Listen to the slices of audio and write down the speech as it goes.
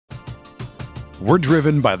We're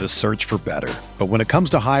driven by the search for better. But when it comes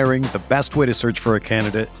to hiring, the best way to search for a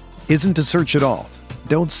candidate isn't to search at all.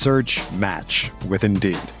 Don't search, match with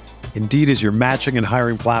Indeed. Indeed is your matching and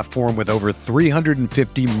hiring platform with over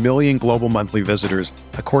 350 million global monthly visitors,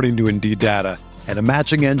 according to Indeed data, and a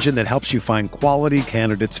matching engine that helps you find quality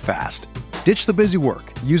candidates fast. Ditch the busy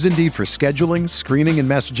work. Use Indeed for scheduling, screening, and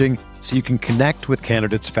messaging so you can connect with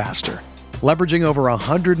candidates faster. Leveraging over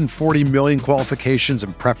 140 million qualifications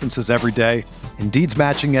and preferences every day, Indeed's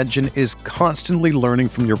matching engine is constantly learning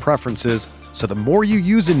from your preferences, so the more you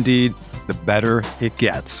use Indeed, the better it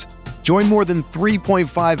gets. Join more than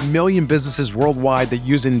 3.5 million businesses worldwide that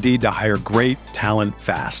use Indeed to hire great talent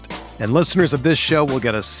fast. And listeners of this show will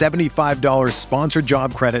get a $75 sponsored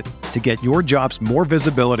job credit to get your jobs more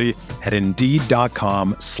visibility at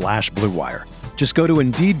Indeed.com/Blue Wire. Just go to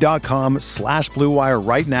Indeed.com/Blue Wire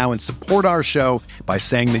right now and support our show by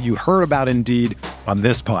saying that you heard about Indeed on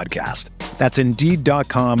this podcast. That's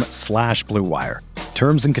Indeed.com/Blue Wire.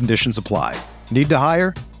 Terms and conditions apply. Need to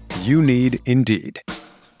hire? You need Indeed.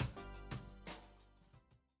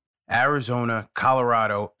 Arizona,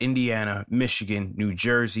 Colorado, Indiana, Michigan, New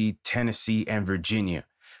Jersey, Tennessee, and Virginia.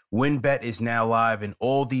 WynnBET is now live in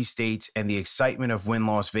all these states, and the excitement of Wynn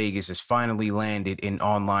Las Vegas has finally landed in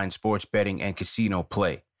online sports betting and casino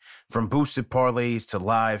play. From boosted parlays to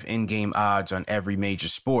live in-game odds on every major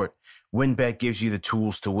sport, WynnBET gives you the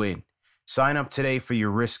tools to win. Sign up today for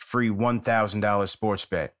your risk-free $1,000 sports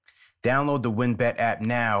bet. Download the WynnBET app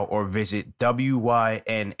now or visit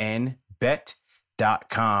wynnbet.com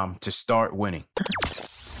to start winning.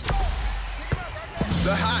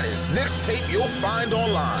 The hottest Knicks tape you'll find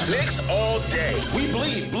online. Knicks all day. We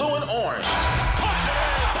bleed blue and orange.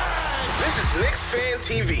 This is Knicks Fan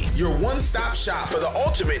TV, your one-stop shop for the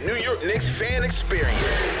ultimate New York Knicks fan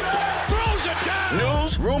experience. Throws it down.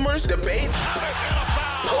 News, rumors, debates,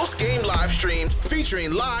 post-game live streams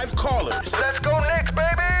featuring live callers. Let's go Knicks,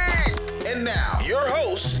 baby! And now, your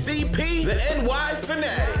host, CP, the NY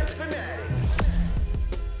Fanatic.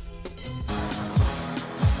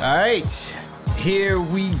 All right, here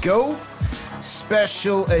we go.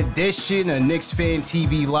 Special edition of Knicks Fan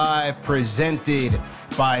TV Live presented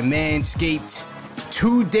by Manscaped.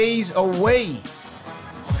 2 days away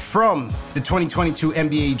from the 2022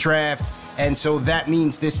 NBA Draft. And so that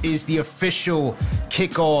means this is the official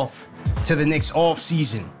kickoff to the Knicks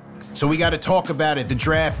offseason. So we got to talk about it. The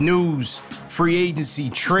draft news, free agency,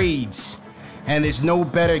 trades. And there's no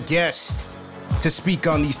better guest to speak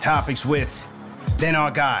on these topics with than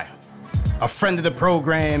our guy, a friend of the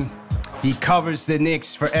program. He covers the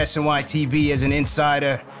Knicks for SNY TV as an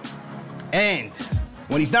insider. And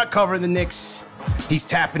when he's not covering the Knicks, he's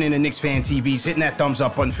tapping into Knicks Fan TV. He's hitting that thumbs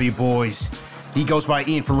up button for you boys. He goes by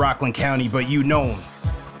Ian for Rockland County, but you know him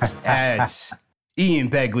as Ian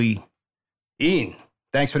Begley. Ian,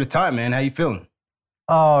 thanks for the time, man. How you feeling?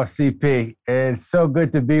 Oh, CP, it's so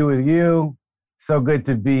good to be with you. So good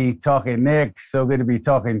to be talking Knicks. So good to be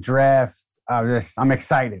talking draft. I'm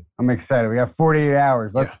excited. We got 48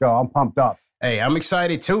 hours. Let's go. I'm pumped up. Hey, I'm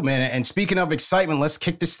excited too, man. And speaking of excitement, let's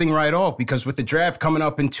kick this thing right off because with the draft coming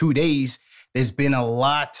up in 2 days, there's been a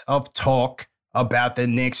lot of talk about the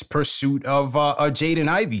Knicks' pursuit of Jaden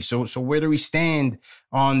Ivey. So where do we stand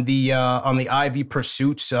on the Ivey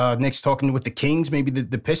pursuits? Knicks talking with the Kings, maybe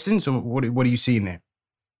the Pistons. Or what are you seeing there?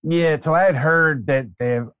 Yeah, so I had heard that they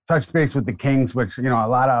have touched base with the Kings, which a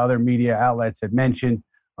lot of other media outlets had mentioned.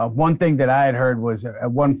 One thing that I had heard was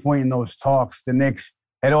at one point in those talks, the Knicks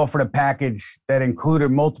had offered a package that included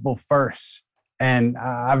multiple firsts. And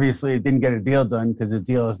obviously it didn't get a deal done because the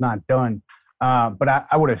deal is not done. But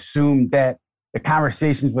I would assume that the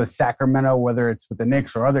conversations with Sacramento, whether it's with the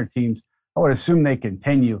Knicks or other teams, I would assume they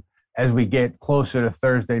continue as we get closer to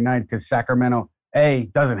Thursday night because Sacramento, A,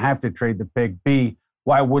 doesn't have to trade the pick. B,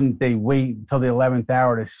 why wouldn't they wait until the 11th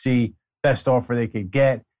hour to see best offer they could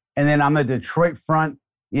get? And then on the Detroit front,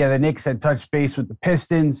 yeah, the Knicks had touched base with the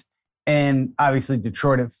Pistons, and obviously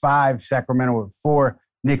Detroit at 5, Sacramento at 4,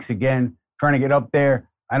 Knicks again trying to get up there.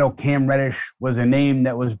 I know Cam Reddish was a name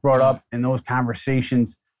that was brought up in those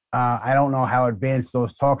conversations. I don't know how advanced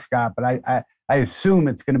those talks got, but I assume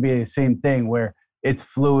it's going to be the same thing where it's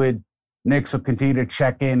fluid. Knicks will continue to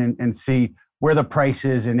check in and see where the price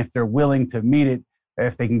is and if they're willing to meet it,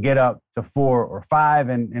 if they can get up to 4 or 5.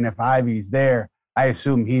 And if Ivey's there, I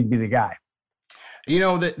assume he'd be the guy.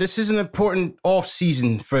 This is an important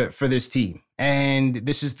offseason for this team. And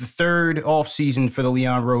this is the third offseason for the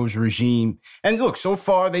Leon Rose regime. And look, so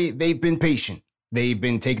far they've been patient. They've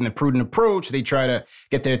been taking a prudent approach. They try to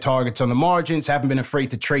get their targets on the margins, haven't been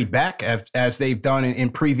afraid to trade back as they've done in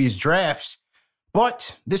previous drafts.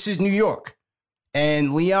 But this is New York.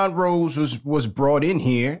 And Leon Rose was brought in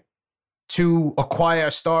here to acquire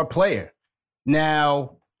a star player.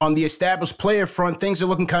 Now, on the established player front, things are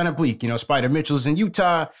looking kind of bleak. Spider Mitchell's in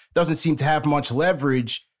Utah, doesn't seem to have much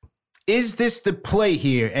leverage. Is this the play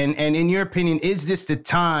here? And in your opinion, is this the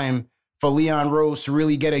time for Leon Rose to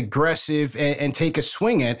really get aggressive and take a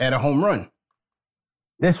swing at a home run?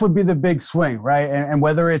 This would be the big swing, right? And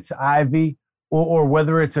whether it's Ivy or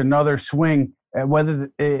whether it's another swing,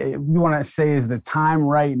 whether you want to say is the time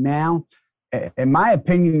right now, in my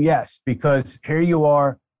opinion, yes, because here you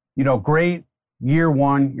are, great year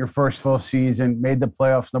one, your first full season, made the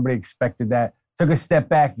playoffs. Nobody expected that. Took a step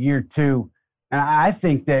back year two. And I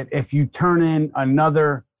think that if you turn in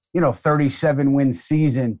another, 37-win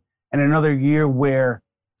season and another year where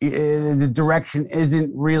the direction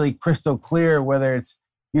isn't really crystal clear, whether it's,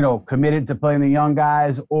 committed to playing the young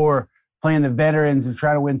guys or playing the veterans and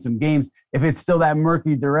try to win some games, if it's still that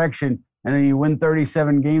murky direction and then you win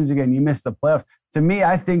 37 games again, you miss the playoffs. To me,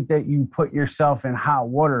 I think that you put yourself in hot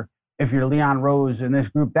water if you're Leon Rose in this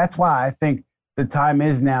group. That's why I think the time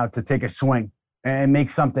is now to take a swing and make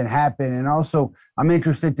something happen. And also, I'm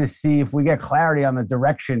interested to see if we get clarity on the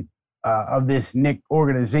direction of this Knicks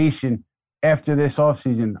organization after this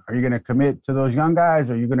offseason. Are you going to commit to those young guys?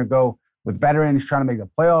 Or are you going to go with veterans trying to make the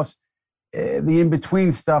playoffs? The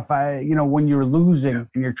in-between stuff, when you're losing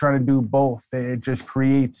and you're trying to do both, it just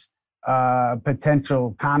creates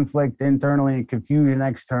potential conflict internally and confusion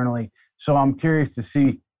externally. So I'm curious to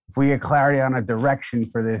see if we get clarity on a direction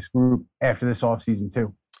for this group after this offseason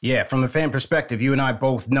too. Yeah, from the fan perspective, you and I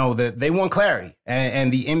both know that they want clarity,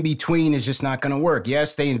 and the in-between is just not going to work.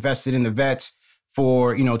 Yes, they invested in the vets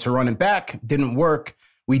for, to run it back. Didn't work.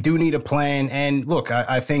 We do need a plan. And look,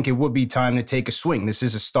 I think it would be time to take a swing. This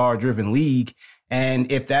is a star-driven league.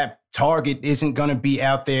 And if that target isn't going to be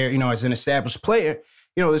out there, as an established player,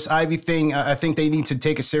 this Ivy thing, I think they need to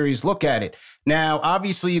take a serious look at it. Now,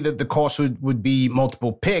 obviously, the cost would be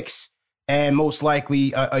multiple picks and most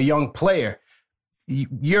likely a young player.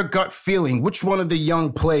 Your gut feeling, which one of the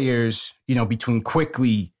young players, between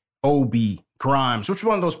Quickly, Obi, Grimes, which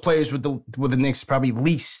one of those players would the Knicks probably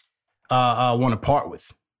least want to part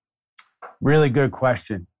with? Really good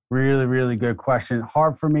question. Really, really good question.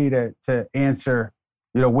 Hard for me to answer,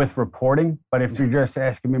 with reporting. But if you're just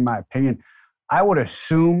asking me my opinion, I would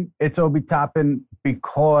assume it's Obi Toppin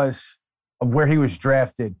because of where he was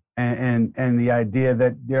drafted and the idea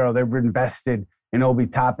that, they were invested in Obi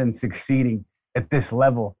Toppin succeeding at this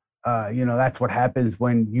level. That's what happens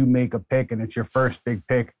when you make a pick and it's your first big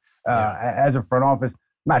pick as a front office.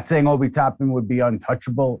 I'm not saying Obi Toppin would be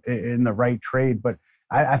untouchable in the right trade, but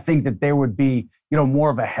I think that there would be, more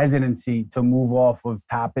of a hesitancy to move off of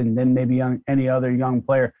Toppin than maybe any other young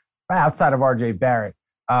player outside of R.J. Barrett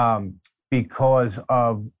because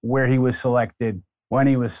of where he was selected, when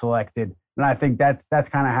he was selected. And I think that's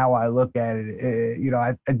kind of how I look at it.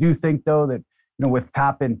 I do think, though, that, with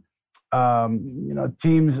Toppin,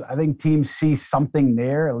 teams see something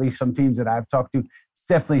there, at least some teams that I've talked to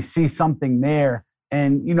definitely see something there.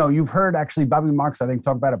 And, you've heard actually Bobby Marks, I think,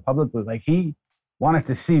 talk about it publicly. Like he wanted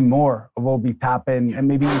to see more of Obi Toppin and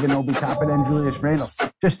maybe even Obi Toppin and Julius Randle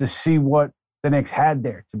just to see what the Knicks had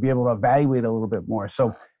there to be able to evaluate a little bit more.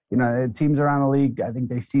 So, teams around the league, I think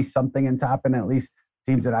they see something in Toppin, at least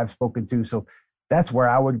teams that I've spoken to. So that's where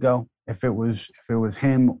I would go if it was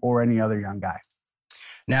him or any other young guy.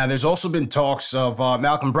 Now, there's also been talks of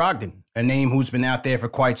Malcolm Brogdon, a name who's been out there for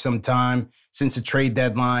quite some time. Since the trade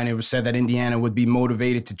deadline, it was said that Indiana would be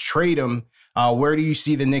motivated to trade him. Where do you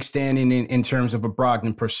see the Knicks standing in terms of a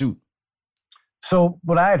Brogdon pursuit? So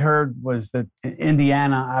what I had heard was that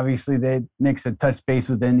Indiana, obviously, the Knicks had touched base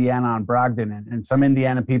with Indiana on Brogdon, and some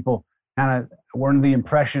Indiana people kind of were under the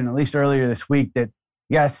impression, at least earlier this week, that,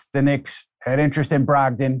 yes, the Knicks had interest in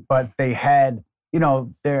Brogdon, but they had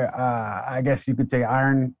their, I guess you could say,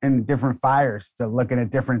 iron in different fires to looking at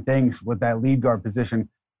different things with that lead guard position.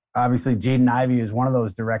 Obviously, Jaden Ivey is one of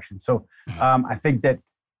those directions. So I think that,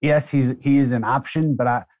 yes, he is an option,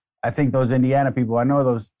 but I think those Indiana people, I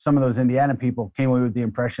know some of those Indiana people came away with the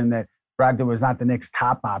impression that Brogdon was not the Knicks'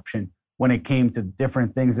 top option when it came to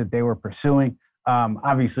different things that they were pursuing.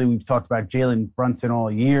 Obviously, we've talked about Jalen Brunson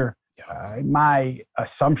all year. My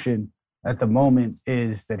assumption at the moment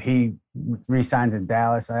is that he re-signs in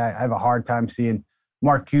Dallas. I have a hard time seeing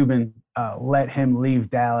Mark Cuban let him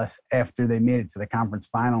leave Dallas after they made it to the conference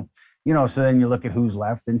final. So then you look at who's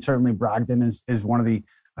left, and certainly Brogdon is one of the,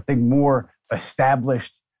 I think, more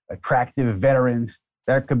established, attractive veterans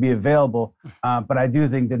that could be available. But I do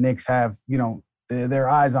think the Knicks have, their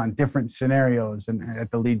eyes on different scenarios and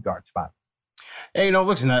at the lead guard spot. Hey,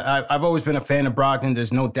 listen, I've always been a fan of Brogdon.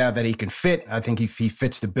 There's no doubt that he can fit. I think he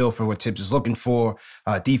fits the bill for what Tibbs is looking for.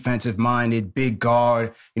 Defensive-minded, big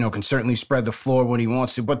guard, can certainly spread the floor when he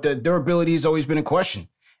wants to. But the durability has always been a question.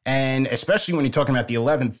 And especially when you're talking about the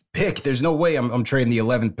 11th pick, there's no way I'm trading the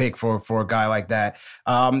 11th pick for a guy like that.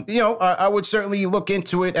 I would certainly look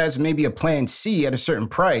into it as maybe a plan C at a certain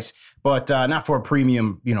price, but not for a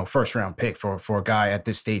premium, first-round pick for a guy at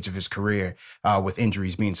this stage of his career with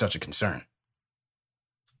injuries being such a concern.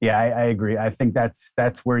 Yeah, I agree. I think that's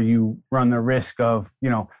where you run the risk of,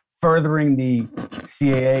 furthering the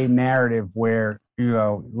CAA narrative where,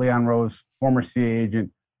 Leon Rose, former CAA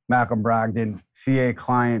agent, Malcolm Brogdon, CAA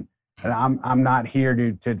client, and I'm not here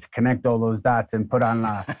to connect all those dots and put on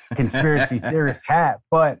a conspiracy theorist hat.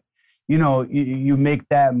 But, you make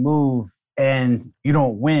that move and you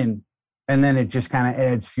don't win, and then it just kind of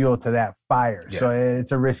adds fuel to that fire. Yeah. So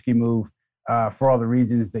it's a risky move for all the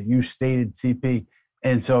reasons that you stated, CP.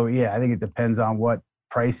 And so, I think it depends on what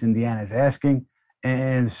price Indiana is asking.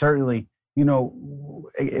 And certainly,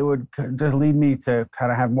 it would just lead me to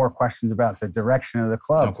kind of have more questions about the direction of the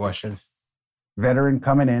club. No question. Veteran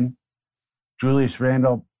coming in, Julius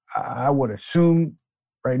Randle, I would assume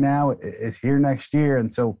right now is here next year.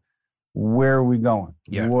 And so where are we going?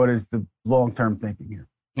 Yeah. What is the long-term thinking here?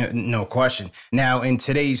 No question. Now, in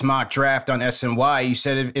today's mock draft on SNY, you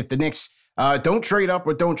said if the Knicks don't trade up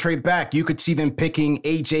or don't trade back, you could see them picking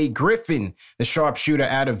A.J. Griffin, the sharpshooter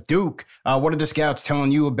out of Duke. What are the scouts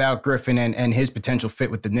telling you about Griffin and his potential fit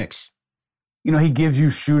with the Knicks? He gives you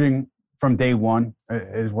shooting from day one,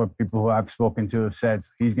 is what people who I've spoken to have said.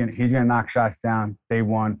 So he's gonna knock shots down day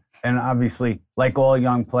one. And obviously, like all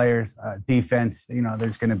young players, defense,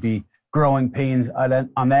 there's going to be growing pains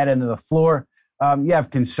on that end of the floor. You have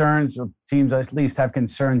concerns, or teams at least have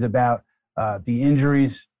concerns about the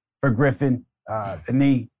injuries for Griffin, the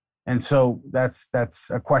knee. And so that's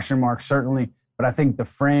a question mark, certainly. But I think the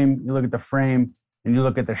frame, you look at the frame and you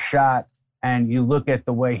look at the shot and you look at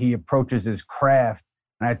the way he approaches his craft.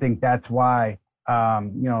 And I think that's why,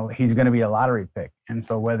 he's going to be a lottery pick. And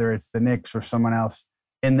so whether it's the Knicks or someone else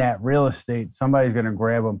in that real estate, somebody's going to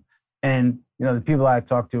grab him. And, the people I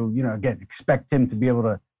talk to, again, expect him to be able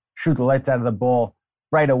to shoot the lights out of the ball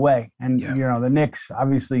right away. And, the Knicks,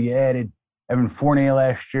 obviously you added Evan Fournier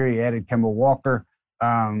last year. You added Kemba Walker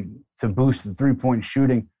to boost the three-point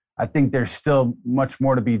shooting. I think there's still much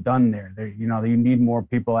more to be done there. You need more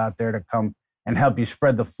people out there to come and help you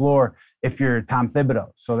spread the floor if you're Tom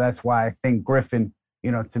Thibodeau. So that's why I think Griffin,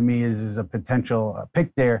 to me is a potential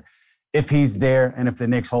pick there if he's there and if the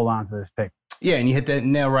Knicks hold on to this pick. Yeah, and you hit that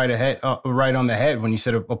nail right on the head when you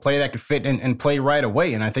said a player that could fit and play right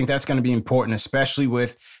away. And I think that's going to be important, especially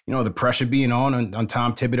with, the pressure being on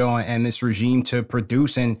Tom Thibodeau and this regime to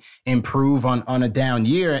produce and improve on a down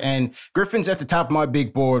year. And Griffin's at the top of my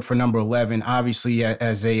big board for number 11, obviously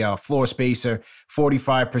as a floor spacer,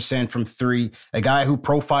 45% from three, a guy who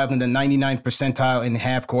profiled in the 99th percentile in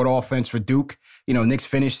half-court offense for Duke. Knicks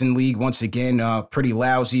finished in league once again, pretty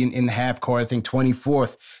lousy in the half court. I think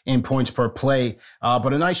 24th in points per play,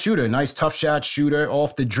 but a nice shooter, nice tough shot shooter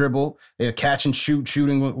off the dribble. Catch and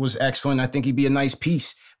shooting was excellent. I think he'd be a nice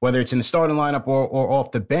piece, whether it's in the starting lineup or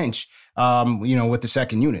off the bench, with the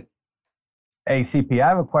second unit. Hey, CP, I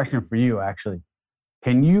have a question for you, actually.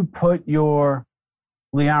 Can you put your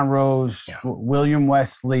Leon Rose, William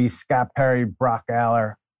Wesley, Scott Perry, Brock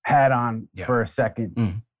Aller hat on for a second?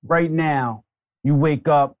 Mm. Right now, you wake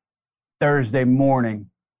up Thursday morning.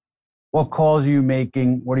 What calls are you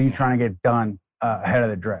making? What are you trying to get done ahead of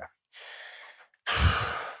the draft?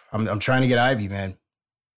 I'm trying to get Ivy, man.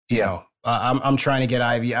 I'm trying to get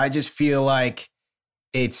Ivy. I just feel like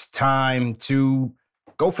it's time to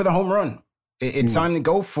go for the home run. It's time to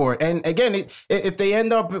go for it. And again, if they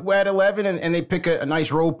end up at 11 and they pick a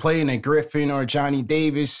nice role play in a Griffin or Johnny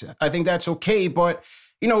Davis, I think that's okay. But,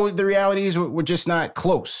 the reality is we're just not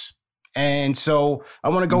close. And so I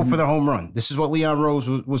want to go for the home run. This is what Leon Rose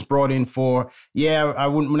was brought in for. Yeah, I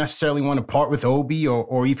wouldn't necessarily want to part with Obi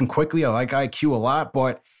or even quickly. I like IQ a lot.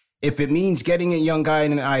 But if it means getting a young guy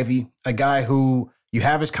in an Ivy, a guy who you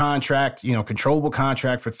have his contract, controllable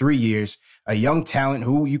contract for 3 years, a young talent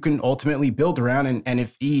who you can ultimately build around. And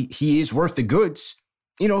if he is worth the goods,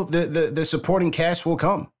 the supporting cast will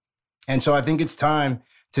come. And so I think it's time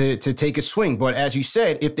to take a swing. But as you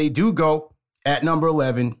said, if they do go at number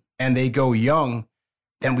 11, and they go young,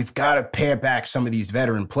 then we've got to pare back some of these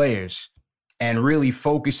veteran players and really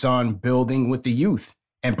focus on building with the youth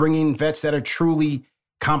and bringing vets that are truly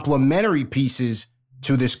complementary pieces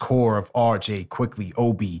to this core of RJ, quickly,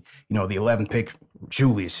 Obi, the 11th pick,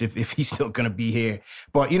 Julius, if he's still going to be here.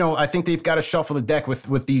 But, I think they've got to shuffle the deck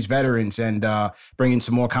with these veterans and bring in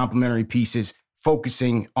some more complementary pieces,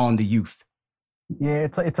 focusing on the youth. Yeah,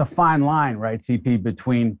 it's a fine line, right, CP,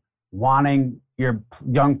 between wanting your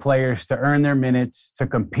young players to earn their minutes, to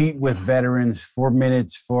compete with veterans for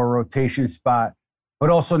minutes, for a rotation spot, but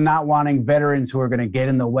also not wanting veterans who are going to get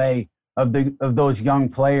in the way of those young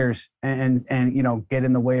players and get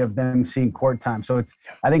in the way of them seeing court time. So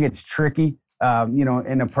I think it's tricky.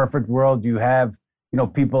 In a perfect world, you have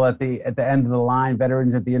people at the end of the line,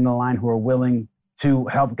 veterans at the end of the line who are willing to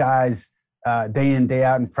help guys day in, day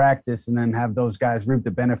out in practice, and then have those guys reap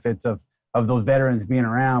the benefits of those veterans being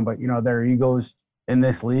around. But there are egos in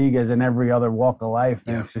this league, as in every other walk of life,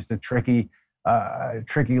 and it's just a tricky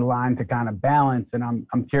line to kind of balance. And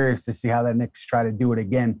I'm curious to see how the Knicks try to do it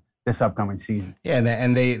again this upcoming season. Yeah,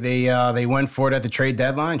 and they went for it at the trade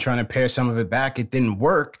deadline, trying to pare some of it back. It didn't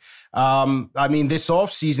work. This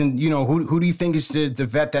offseason, who do you think is the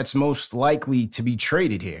vet that's most likely to be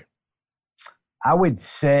traded here? I would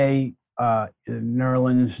say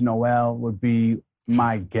Nerlens Noel would be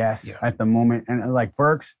my guess at the moment. And like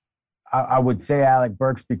Burks, I would say Alec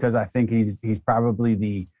Burks, because I think he's probably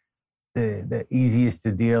the easiest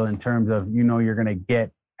to deal in terms of, you're going to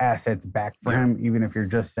get assets back for him, even if you're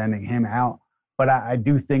just sending him out. But I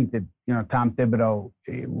do think that, Tom Thibodeau,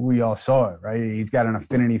 we all saw it, right? He's got an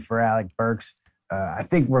affinity for Alec Burks. I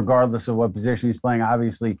think regardless of what position he's playing,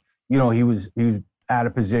 obviously, he was out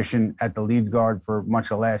of position at the lead guard for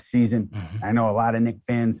much of last season. Mm-hmm. I know a lot of Knicks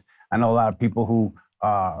fans. I know a lot of people who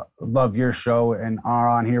love your show and are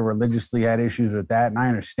on here religiously had issues with that, and I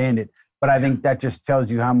understand it. But I think that just tells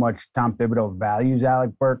you how much Tom Thibodeau values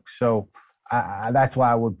Alec Burks. So that's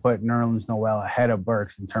why I would put Nerlens Noel ahead of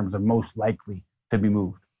Burks in terms of most likely to be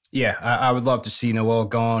moved. Yeah, I would love to see Noel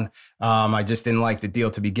gone. I just didn't like the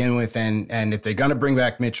deal to begin with. And if they're going to bring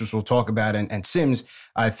back Mitchell, we'll talk about it, and Sims,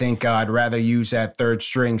 I think I'd rather use that third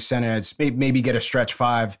string center as maybe get a stretch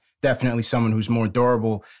five. Definitely someone who's more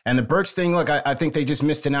durable. And the Burks thing, look, I think they just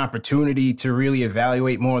missed an opportunity to really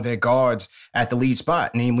evaluate more of their guards at the lead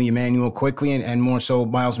spot, namely Emmanuel Quickly and more so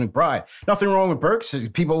Miles McBride. Nothing wrong with Burks.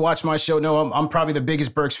 People who watch my show know I'm probably the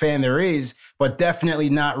biggest Burks fan there is, but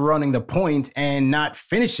definitely not running the point and not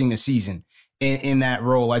finishing the season in that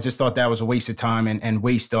role. I just thought that was a waste of time and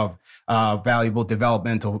waste of valuable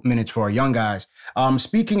developmental minutes for our young guys.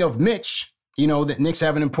 Speaking of Mitch, the Knicks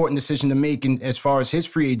have an important decision to make as far as his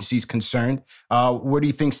free agency is concerned. Where do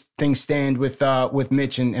you think things stand with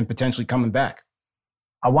Mitch and potentially coming back?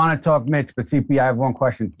 I want to talk Mitch, but CP, I have one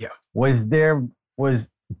question. Yeah. Was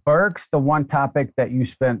Burks the one topic that you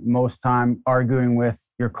spent most time arguing with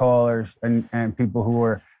your callers and people who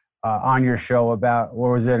were on your show about,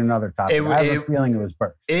 or was it another topic? I have a feeling it was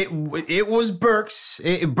Burks. It was Burks.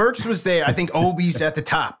 Burks was there. I think Obi's at the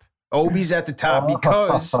top. Obi's at the top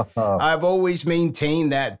because I've always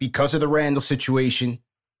maintained that because of the Randall situation,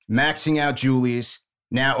 maxing out Julius,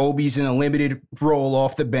 now Obi's in a limited role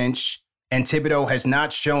off the bench, and Thibodeau has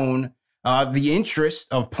not shown the interest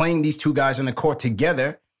of playing these two guys on the court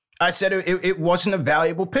together. I said it wasn't a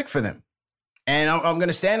valuable pick for them. And I'm going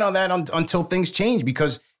to stand on that until things change,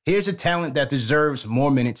 because here's a talent that deserves more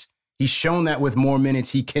minutes. He's shown that with more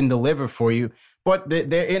minutes, he can deliver for you. But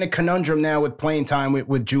they're in a conundrum now with playing time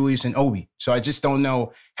with Julius and Obi. So I just don't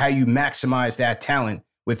know how you maximize that talent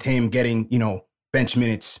with him getting, bench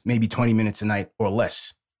minutes, maybe 20 minutes a night or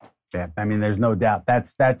less. Yeah, there's no doubt.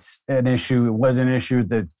 That's an issue. It was an issue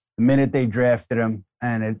the minute they drafted him,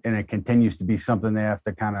 and it continues to be something they have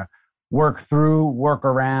to kind of work through, work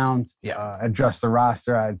around, adjust the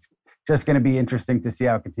roster. It's just going to be interesting to see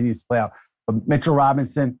how it continues to play out. But Mitchell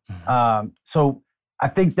Robinson, so I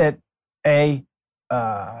think that,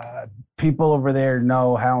 people over there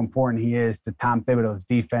know how important he is to Tom Thibodeau's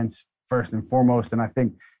defense, first and foremost. And I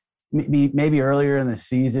think maybe earlier in the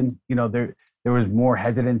season, there was more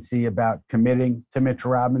hesitancy about committing to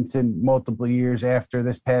Mitchell Robinson multiple years after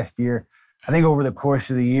this past year. I think over the course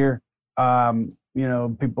of the year,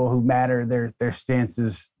 people who matter, their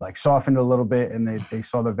stances softened a little bit, and they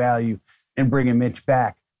saw the value in bringing Mitch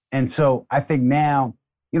back. And so I think now,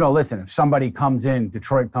 listen, if somebody comes in,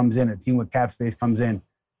 Detroit comes in, a team with cap space comes in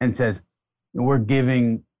and says, we're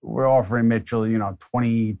offering Mitchell,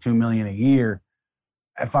 $22 million a year.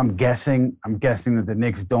 If I'm guessing that the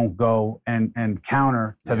Knicks don't go and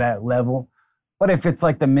counter to that level. But if it's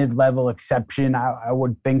like the mid-level exception, I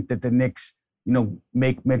would think that the Knicks,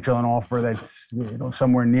 make Mitchell an offer that's,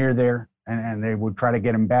 somewhere near there, and they would try to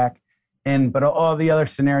get him back. But all the other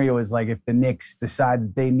scenario is if the Knicks decide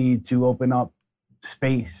that they need to open up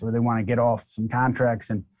space or they want to get off some contracts.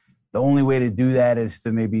 And the only way to do that is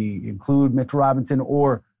to maybe include Mitchell Robinson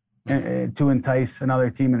or to entice another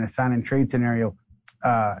team in a sign and trade scenario,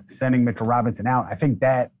 sending Mitchell Robinson out. I think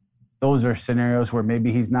that those are scenarios where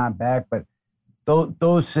maybe he's not back, but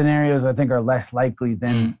those scenarios I think are less likely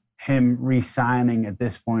than him re-signing at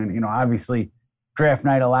this point. Obviously draft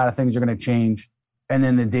night, a lot of things are going to change. And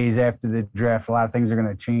then the days after the draft, a lot of things are going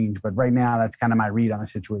to change. But right now, that's kind of my read on the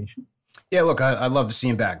situation. Yeah, look, I'd love to see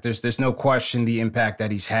him back. There's no question the impact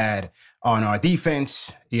that he's had on our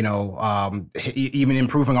defense, even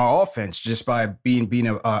improving our offense just by being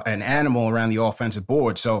an animal around the offensive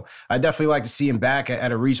board. So I definitely like to see him back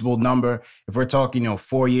at a reasonable number. If we're talking,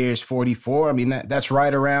 4 years, 44, I mean, that's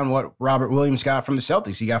right around what Robert Williams got from the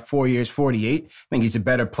Celtics. He got 4 years, 48. I think he's a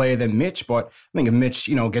better player than Mitch, but I think if Mitch,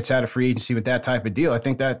 gets out of free agency with that type of deal, I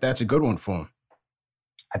think that's a good one for him.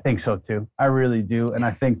 I think so, too. I really do. And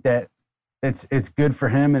I think that it's good for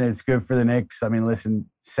him and it's good for the Knicks. I mean, listen,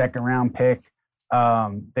 second-round pick.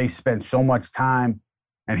 They spent so much time,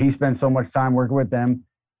 and he spent so much time working with them.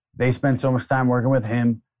 They spent so much time working with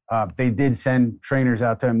him. They did send trainers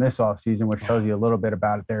out to him this offseason, which tells you a little bit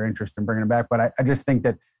about their interest in bringing him back. But I just think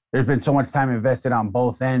that there's been so much time invested on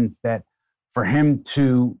both ends that for him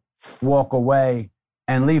to walk away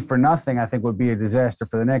and leave for nothing, I think would be a disaster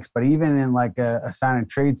for the Knicks. But even in like a sign and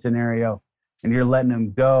trade scenario, and you're letting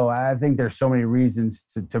him go, I think there's so many reasons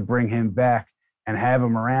to bring him back and have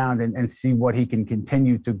him around and see what he can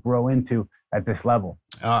continue to grow into at this level.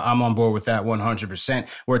 I'm on board with that 100%.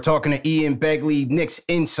 We're talking to Ian Begley, Knicks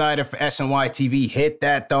insider for SNY TV. Hit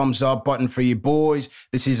that thumbs up button for you boys.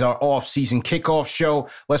 This is our off-season kickoff show.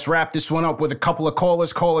 Let's wrap this one up with a couple of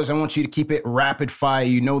callers. Callers, I want you to keep it rapid fire.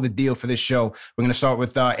 You know the deal for this show. We're going to start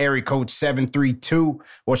with area code 732.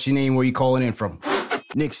 What's your name? Where you calling in from?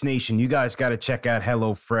 Knicks Nation, you guys got to check out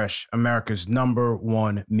HelloFresh, America's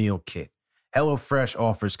 #1 meal kit. HelloFresh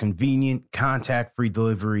offers convenient, contact-free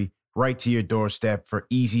delivery right to your doorstep for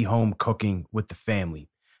easy home cooking with the family.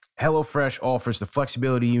 HelloFresh offers the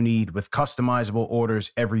flexibility you need with customizable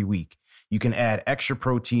orders every week. You can add extra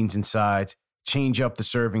proteins and sides, change up the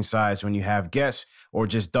serving size when you have guests, or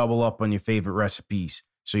just double up on your favorite recipes,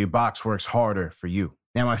 so your box works harder for you.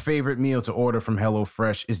 Now, my favorite meal to order from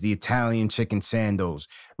HelloFresh is the Italian chicken sandos.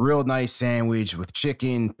 Real nice sandwich with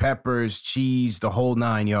chicken, peppers, cheese, the whole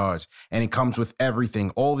 9 yards. And it comes with everything,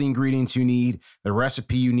 all the ingredients you need, the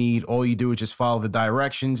recipe you need. All you do is just follow the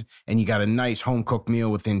directions, and you got a nice home-cooked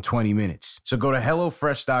meal within 20 minutes. So go to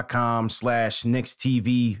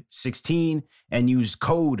HelloFresh.com/KnicksTV16 and use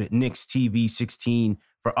code KnicksTV16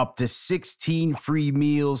 for up to 16 free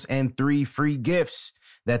meals and 3 free gifts.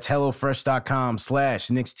 That's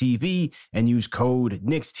HelloFresh.com/KnicksTV and use code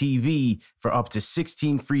KnicksTV for up to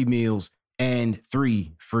 16 free meals and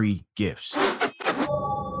 3 free gifts. There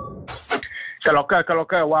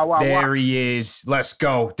he is. Let's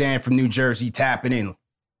go. Dan from New Jersey tapping in.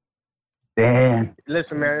 Dan.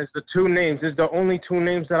 Listen, man, it's the two names. It's the only two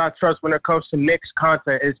names that I trust when it comes to Knicks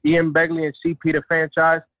content. It's Ian Begley and CP the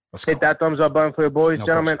franchise. Hit that thumbs up button for the boys,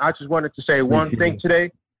 gentlemen. I just wanted to say one thing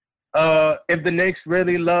today. If the Knicks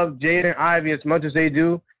really love Jaden Ivey as much as they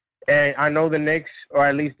do, and I know the Knicks, or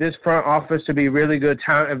at least this front office, to be really good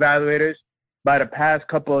talent evaluators by the past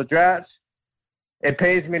couple of drafts, it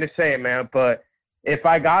pays me to say it, man. But if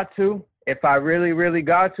I really, really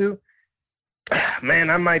got to, man,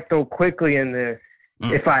 I might throw Quickly in there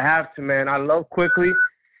if I have to, man. I love Quickly.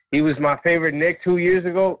 He was my favorite Knick 2 years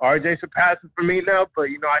ago. RJ surpassed him for me now, but,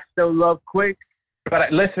 I still love Quick.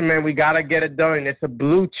 But listen, man, we got to get it done. It's a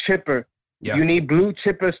blue chipper. Yeah. You need blue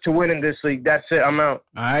chippers to win in this league. That's it. I'm out.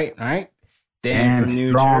 All right. Dan from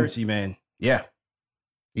New Jersey, man. Yeah.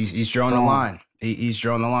 He's drawing the line. He's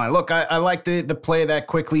drawing the line. Look, I like the player that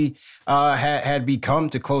Quickly had become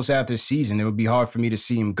to close out this season. It would be hard for me to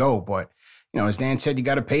see him go. But, as Dan said, you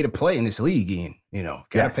got to pay to play in this league, Ian.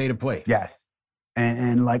 Got to pay to play. Yes.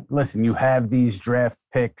 And listen, you have these draft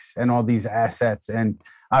picks and all these assets, and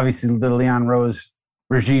obviously the Leon Rose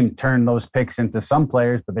regime turned those picks into some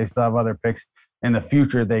players, but they still have other picks in the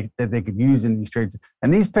future that they could use in these trades.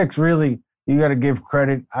 And these picks really, you got to give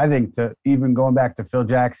credit, I think, to even going back to Phil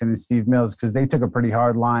Jackson and Steve Mills, because they took a pretty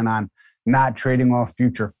hard line on not trading off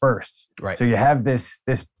future firsts. Right. So you have this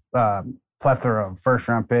plethora of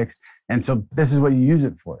first-round picks, and so this is what you use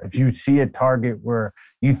it for. If you see a target where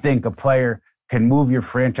you think a player can move your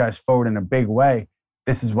franchise forward in a big way,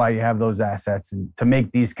 this is why you have those assets and to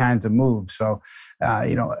make these kinds of moves. So,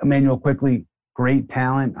 Emmanuel Quickly, great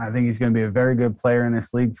talent. I think he's going to be a very good player in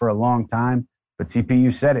this league for a long time. But CP, you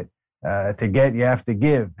said it. To get, you have to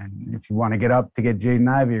give. And if you want to get up to get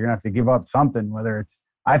Jaden Ivey, you're going to have to give up something, whether it's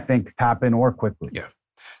I think, top end or quickly. Yeah.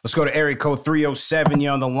 Let's go to area code 307.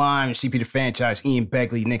 You're on the line. CP the franchise, Ian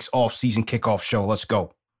Begley, Knicks off-season kickoff show. Let's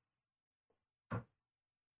go.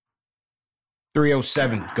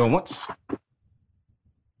 307. Go once.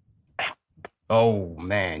 Oh,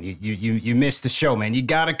 man. You missed the show, man. You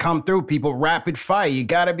got to come through, people. Rapid fire. You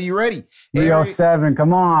got to be ready. 307.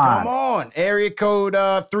 Come on. Come on. Area code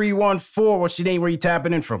 314. What's your name? Where you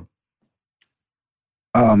tapping in from?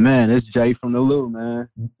 Oh, man, it's Jay from the Lou, man.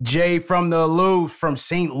 Jay from the Lou, from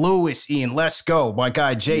St. Louis, Ian. Let's go. My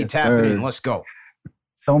guy, Jay, tapping in. Let's go.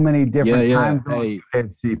 So many different time zones you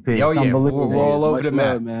hit, CP. It's unbelievable. We're all over the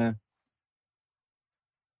map. Man.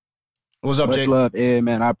 What's up, Jay? Much love, Ed,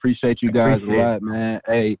 man. I appreciate you guys a lot, man.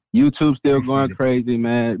 Hey, YouTube's still going crazy,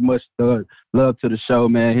 man. Much love to the show,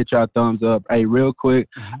 man. Hit y'all thumbs up. Hey, real quick,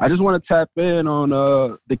 I just want to tap in on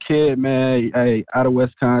the kid, man. Hey, out of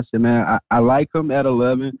Wisconsin, man. I like him at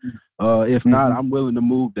 11. If not, I'm willing to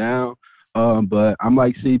move down. But I'm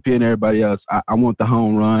like CP and everybody else. I want the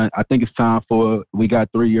home run. I think it's time for it. We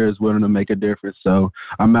got 3 years with him to make a difference. So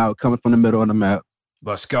I'm out, coming from the middle of the map.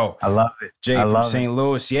 Let's go. I love it. Jay from St.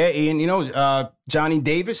 Louis. Yeah, Ian, you know, Johnny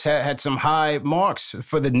Davis had some high marks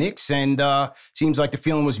for the Knicks, and seems like the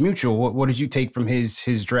feeling was mutual. What did you take from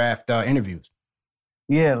his draft interviews?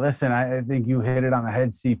 Yeah, listen, I think you hit it on the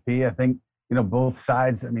head, CP. I think, you know, both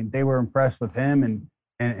sides, I mean, they were impressed with him,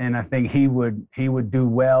 and I think he would do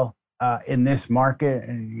well in this market.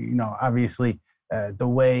 And, you know, obviously the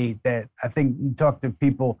way that I think you talk to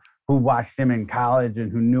people who watched him in college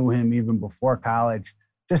and who knew him even before college,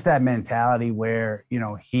 just that mentality where, you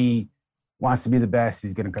know, he wants to be the best.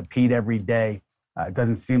 He's going to compete every day. It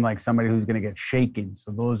doesn't seem like somebody who's going to get shaken.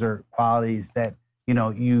 So those are qualities that, you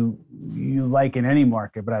know, you like in any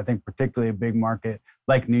market, but I think particularly a big market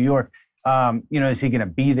like New York. You know, is he going to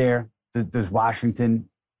be there? Does Washington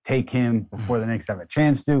take him before the Knicks have a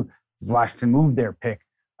chance to? Does Washington move their pick?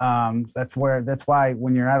 So that's why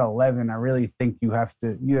when you're at 11, I really think you have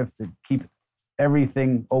to keep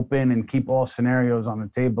everything open and keep all scenarios on the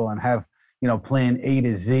table and have, you know, plan A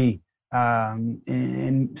to Z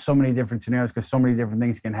in so many different scenarios, because so many different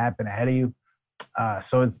things can happen ahead of you.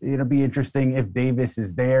 So it'll be interesting if Davis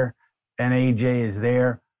is there and AJ is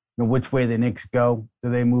there, you know, which way the Knicks go. Do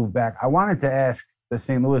they move back? I wanted to ask the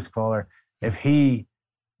St. Louis caller if he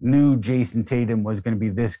knew Jason Tatum was going to be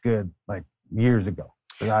this good like years ago.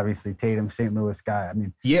 Because obviously Tatum, St. Louis guy. I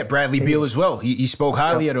mean, yeah, Bradley Beal as well. He spoke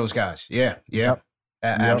highly of those guys. Yeah.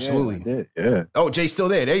 Absolutely. Yeah. Oh, Jay's still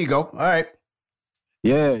there. There you go. All right.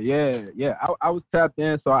 Yeah. I was tapped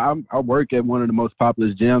in, so I work at one of the most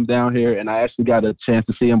popular gyms down here, and I actually got a chance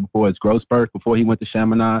to see him before his growth spurt, before he went to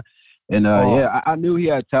Chaminade. And I knew he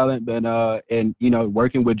had talent, but and you know,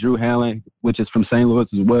 working with Drew Hanlon, which is from St. Louis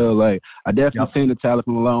as well, like I definitely seen the talent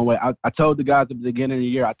from a long way. I told the guys at the beginning of the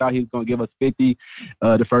year I thought he was gonna give us 50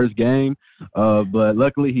 the first game, but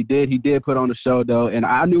luckily he did. He did put on the show though, and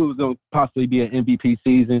I knew it was gonna possibly be an MVP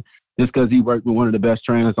season just because he worked with one of the best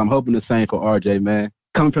trainers. I'm hoping the same for RJ, man.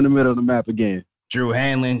 Coming from the middle of the map again. Drew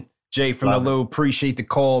Hanlon. Jay from the Lou, appreciate the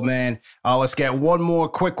call, man. Let's get one more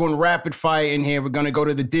quick one, rapid fire in here. We're going to go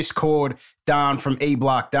to the Discord. Don from A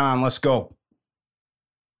Block. Don, let's go.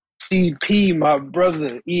 CP, my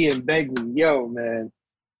brother, Ian Begley. Yo, man.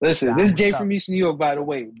 Listen, this is Jay from East New York, by the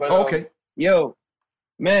way. But okay. Yo,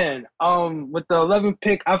 man, with the 11th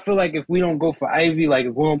pick, I feel like if we don't go for Ivy, like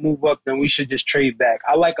if we don't move up, then we should just trade back.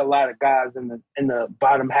 I like a lot of guys in the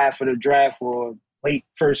bottom half of the draft or late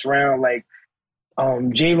first round, like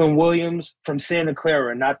Jalen Williams from Santa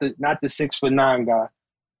Clara, not the 6'9" guy.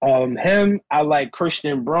 Him, I like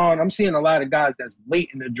Christian Braun. I'm seeing a lot of guys that's late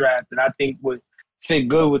in the draft that I think would fit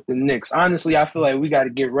good with the Knicks. Honestly, I feel like we got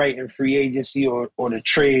to get right in free agency or the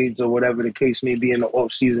trades or whatever the case may be in the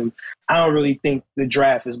offseason. I don't really think the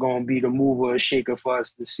draft is going to be the mover or shaker for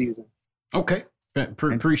us this season. Okay.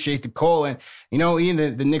 Appreciate the call. And, you know, Ian,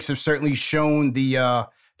 the Knicks have certainly shown the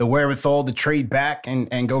wherewithal to trade back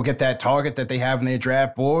and go get that target that they have in their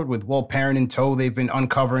draft board. With Walt Perrin in tow, they've been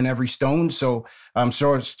uncovering every stone. So I'm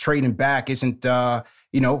sure trading back isn't, out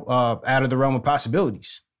of the realm of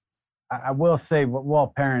possibilities. I will say,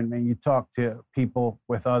 Walt Perrin, man, you talk to people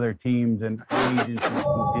with other teams and agents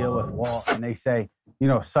who deal with Walt, and they say, you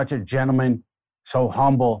know, such a gentleman, so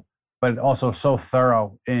humble, but also so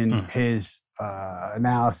thorough in his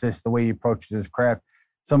analysis, the way he approaches his craft.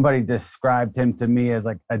 Somebody described him to me as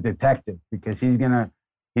like a detective, because he's gonna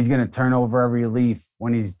turn over every leaf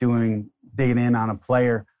when he's digging in on a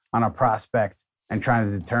player, on a prospect, and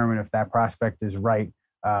trying to determine if that prospect is right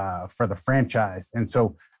for the franchise. And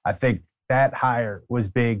so I think that hire was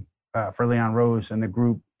big for Leon Rose and the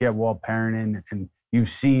group. Get Walt Perrin in, and you've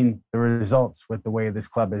seen the results with the way this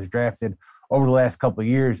club has drafted over the last couple of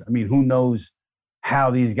years. I mean, who knows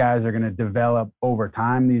how these guys are going to develop over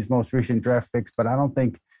time, these most recent draft picks, but I don't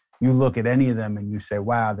think you look at any of them and you say,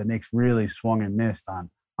 wow, the Knicks really swung and missed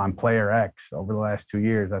on player X over the last 2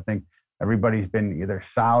 years. I think everybody's been either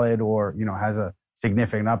solid or, has a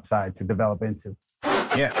significant upside to develop into.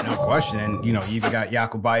 Yeah, no question. And, you even got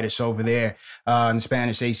Jacobitis over there in the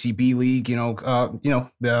Spanish ACB League,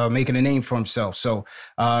 making a name for himself. So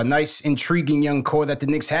nice, intriguing young core that the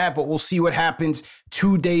Knicks have, but we'll see what happens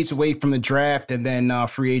 2 days away from the draft and then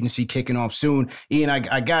free agency kicking off soon. Ian,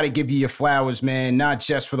 I got to give you your flowers, man, not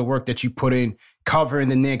just for the work that you put in covering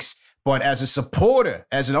the Knicks, but as a supporter,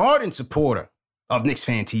 as an ardent supporter of Knicks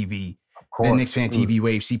Fan TV. The Knicks Fan TV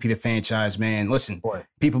Wave, CP the franchise, man. Listen,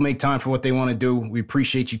 people make time for what they want to do. We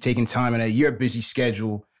appreciate you taking time in your busy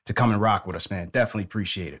schedule to come and rock with us, man. Definitely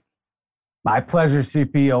appreciate it. My pleasure,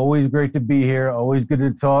 CP. Always great to be here. Always good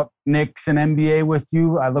to talk Knicks and NBA with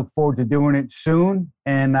you. I look forward to doing it soon,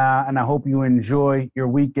 and I hope you enjoy your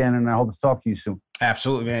weekend, and I hope to talk to you soon.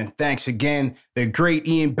 Absolutely, man. Thanks again. The great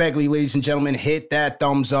Ian Begley, ladies and gentlemen. Hit that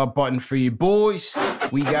thumbs up button for you boys.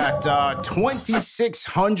 We got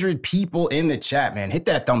 2,600 people in the chat, man. Hit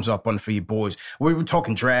that thumbs up button for you boys. We're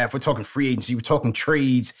talking draft. We're talking free agency. We're talking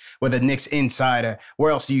trades with a Knicks insider.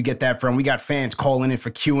 Where else do you get that from? We got fans calling in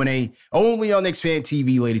for Q&A only on Knicks Fan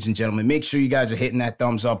TV, ladies and gentlemen. Make sure you guys are hitting that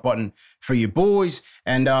thumbs up button for your boys.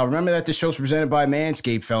 And remember that the show's presented by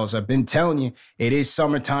Manscaped, fellas. I've been telling you, it is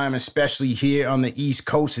summertime, especially here on the East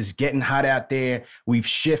Coast. It's getting hot out there. We've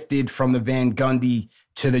shifted from the Van Gundy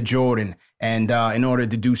to the Jordan. And in order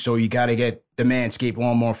to do so, you got to get the Manscaped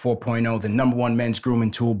Lawnmower 4.0, the #1 men's grooming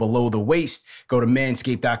tool below the waist. Go to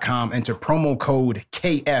manscaped.com, enter promo code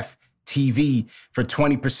KFTV for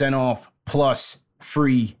 20% off plus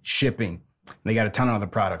free shipping. They got a ton of other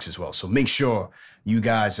products as well. So make sure you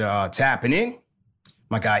guys are tapping in.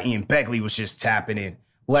 My guy Ian Begley was just tapping in.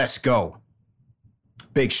 Let's go.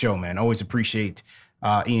 Big show, man. Always appreciate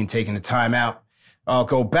Ian taking the time out. I'll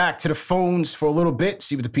go back to the phones for a little bit,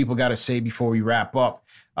 see what the people got to say before we wrap up.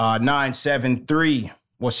 973,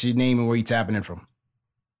 what's your name and where you tapping in from?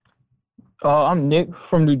 I'm Nick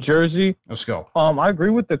from New Jersey. Let's go. I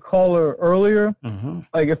agree with the caller earlier. Mm-hmm.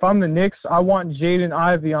 Like, if I'm the Knicks, I want Jaden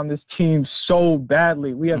Ivey on this team so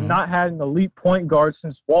badly. We have not had an elite point guard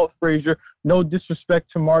since Walt Frazier. No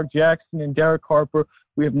disrespect to Mark Jackson and Derek Harper.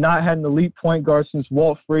 We have not had an elite point guard since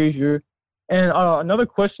Walt Frazier. And another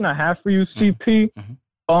question I have for you, CP,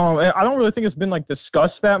 I don't really think it's been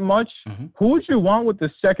discussed that much. Who would you want with the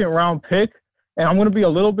second round pick? And I'm going to be a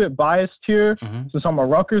little bit biased here since I'm a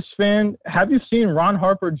Rutgers fan. Have you seen Ron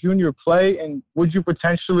Harper Jr. play, and would you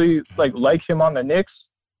potentially like him on the Knicks?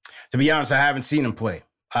 To be honest, I haven't seen him play.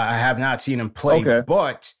 I have not seen him play. Okay.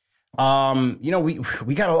 But,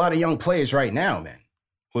 we got a lot of young players right now, man.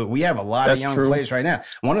 We have a lot of young players right now.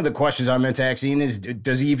 One of the questions I meant to ask Ian is,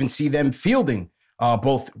 does he even see them fielding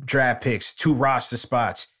both draft picks, 2 roster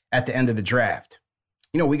spots at the end of the draft?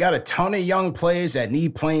 We got a ton of young players that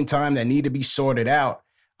need playing time, that need to be sorted out.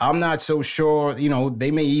 I'm not so sure,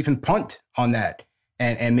 they may even punt on that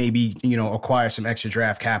and maybe, acquire some extra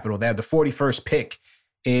draft capital. They have the 41st pick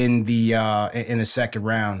in the second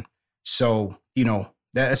round. So,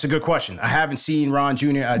 that's a good question. I haven't seen Ron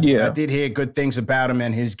Jr. I did hear good things about him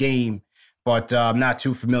and his game, but I'm not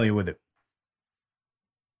too familiar with it.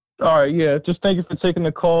 All right, yeah. Just thank you for taking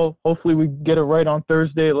the call. Hopefully we get it right on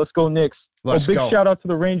Thursday. Let's go Knicks. Let's go. Big shout out to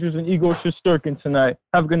the Rangers and Igor Shesterkin tonight.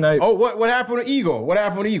 Have a good night. Oh, what happened to Igor? What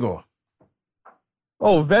happened to Igor?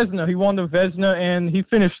 Oh, Vezina. He won the Vezina, and he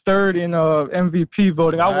finished third in MVP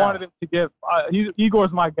voting. Wow. I wanted him to get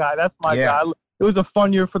Igor's my guy. That's my guy. It was a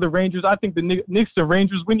fun year for the Rangers. I think the Knicks and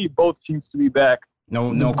Rangers, we need both teams to be back. No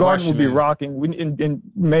Garden question, will be rocking. In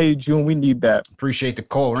May, June, we need that. Appreciate the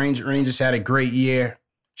call. Rangers had a great year.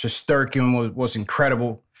 Shesterkin was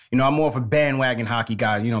incredible. I'm more of a bandwagon hockey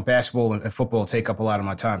guy. Basketball and football take up a lot of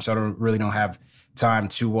my time, so I don't have time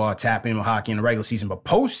to tap in with hockey in the regular season. But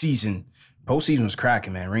postseason was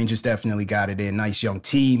cracking, man. Rangers definitely got it in. Nice young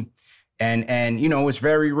team. And it's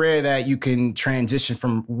very rare that you can transition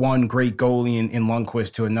from one great goalie in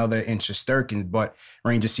Lundqvist to another in Shesterkin, but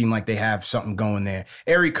Rangers seem like they have something going there.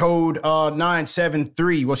 Area code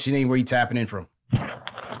 973. What's your name? Where you tapping in from?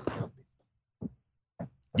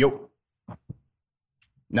 Yo.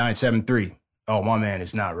 973. Oh, my man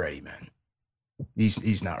is not ready, man.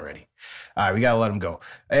 He's not ready. All right, we got to let him go.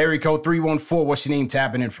 Area code 314. What's your name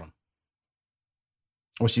tapping in from?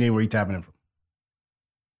 What's your name? Where you tapping in from?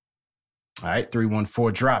 All right,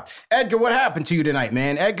 314 dropped. Edgar, what happened to you tonight,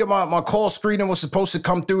 man? Edgar, my call screening was supposed to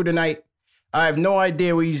come through tonight. I have no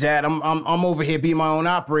idea where he's at. I'm over here being my own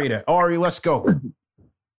operator. Ari, let's go.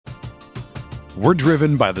 We're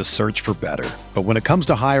driven by the search for better. But when it comes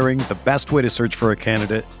to hiring, the best way to search for a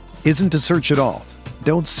candidate isn't to search at all.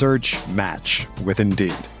 Don't search, match with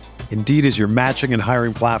Indeed. Indeed is your matching and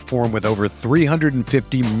hiring platform with over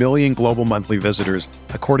 350 million global monthly visitors,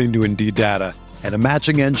 according to Indeed data, and a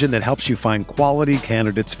matching engine that helps you find quality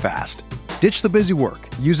candidates fast. Ditch the busy work.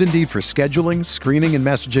 Use Indeed for scheduling, screening, and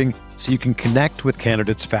messaging so you can connect with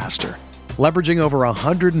candidates faster. Leveraging over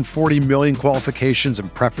 140 million qualifications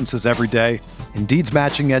and preferences every day, Indeed's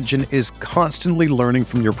matching engine is constantly learning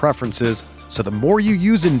from your preferences, so the more you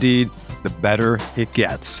use Indeed, the better it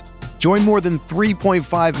gets. Join more than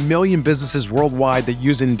 3.5 million businesses worldwide that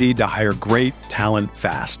use Indeed to hire great talent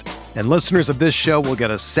fast. And listeners of this show will get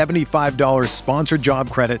a $75 sponsored job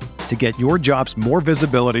credit to get your jobs more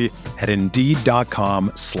visibility at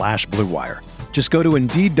Indeed.com/Blue Wire. Just go to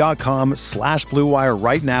Indeed.com/Blue Wire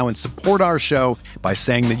right now and support our show by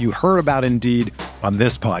saying that you heard about Indeed on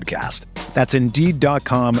this podcast. That's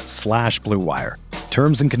Indeed.com/Blue Wire.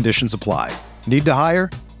 Terms and conditions apply. Need to hire?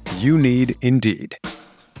 You need Indeed.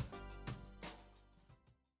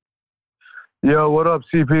 Yo, what up,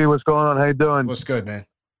 CP? What's going on? How you doing? What's good, man?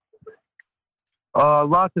 A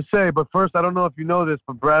lot to say, but first, I don't know if you know this,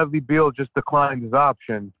 but Bradley Beal just declined his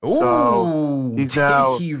option. Ooh, so he's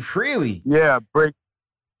now. He really? Yeah,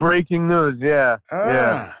 breaking news. Yeah,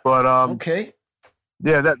 yeah. But okay.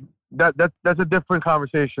 Yeah, that's a different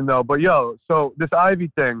conversation though. But yo, so this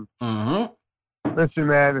Ivy thing. Mm-hmm.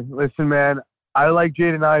 Listen, man. I like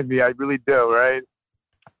Jaden Ivey. I really do. Right.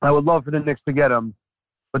 I would love for the Knicks to get him,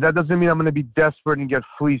 but that doesn't mean I'm going to be desperate and get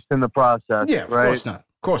fleeced in the process. Yeah, of right? course not.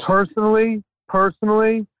 Of course.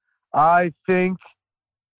 Personally, I think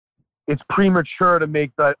it's premature to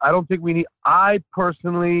make that. I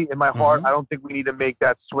personally, in my heart, I don't think we need to make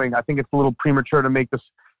that swing. I think it's a little premature to make the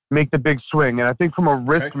big swing. And I think from a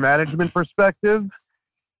risk management perspective,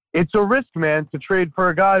 it's a risk, man, to trade for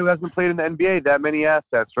a guy who hasn't played in the NBA that many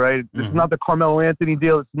assets, right? This is not the Carmelo Anthony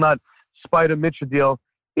deal. It's not Spider Mitchell deal.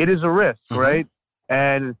 It is a risk, right?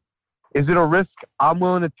 And is it a risk I'm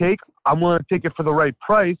willing to take? I'm willing to take it for the right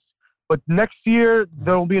price. But next year,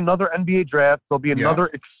 there will be another NBA draft. There'll be another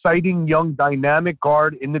exciting, young, dynamic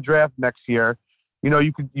guard in the draft next year. You know,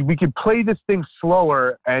 we could play this thing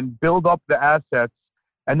slower and build up the assets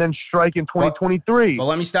and then strike in 2023. Well,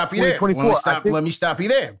 let me stop you there. Let me stop you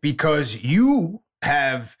there because you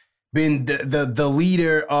have been the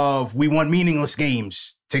leader of we won meaningless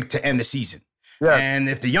games to end the season. Yeah. And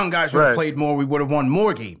if the young guys would have played more, we would have won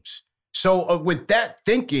more games. So with that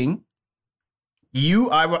thinking,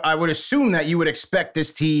 I would assume that you would expect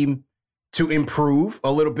this team to improve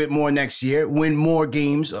a little bit more next year, win more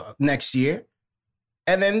games next year,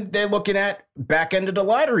 and then they're looking at back end of the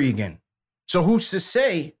lottery again. So who's to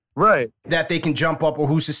say that they can jump up, or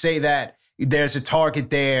who's to say that there's a target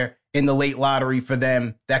there in the late lottery for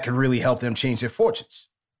them that could really help them change their fortunes?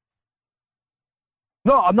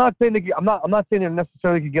 No, I'm not saying I'm not saying they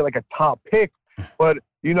necessarily could get like a top pick, but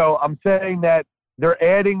you know, I'm saying that they're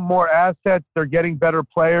adding more assets. They're getting better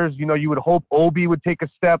players. You know, you would hope Obi would take a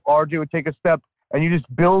step, RJ would take a step, and you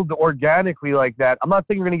just build organically like that. I'm not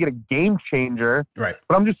saying you're going to get a game changer, but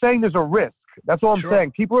I'm just saying there's a risk. That's all I'm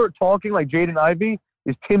saying. People are talking like Jaden Ivey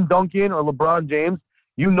is Tim Duncan or LeBron James.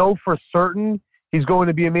 You know for certain he's going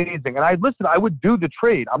to be amazing. And I would do the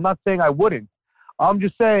trade. I'm not saying I wouldn't. I'm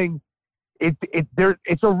just saying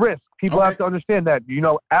it's a risk. People have to understand that. You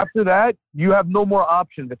know, after that, you have no more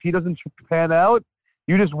options. If he doesn't pan out,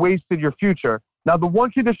 you just wasted your future. Now, the one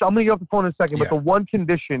condition, I'm going to get off the phone in a second, but the one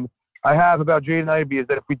condition I have about Jaden Ivey is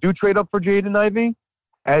that if we do trade up for Jaden Ivey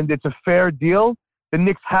and it's a fair deal, the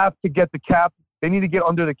Knicks have to get the cap. They need to get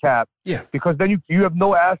under the cap. Yeah. Because then you have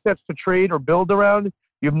no assets to trade or build around.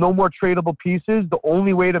 You have no more tradable pieces. The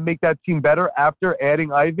only way to make that team better after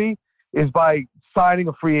adding Ivey is by signing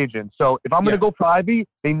a free agent. So if I'm going to go for Ivey,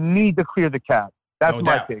 they need to clear the cap. That's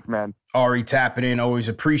my take, man. Ari tapping in, always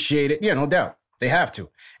appreciate it. Yeah, no doubt. They have to.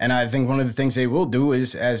 And I think one of the things they will do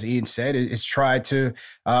is, as Ian said, is try to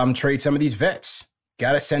trade some of these vets.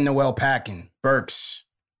 Got to send Noel packing. Burks,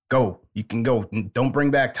 go. You can go. Don't bring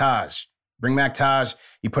back Taj. Bring back Taj.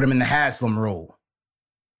 You put him in the Haslam role.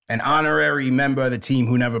 An honorary member of the team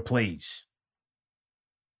who never plays.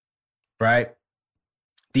 Right?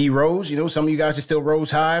 D Rose, you know, some of you guys are still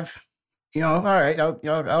Rose Hive. You know, all right,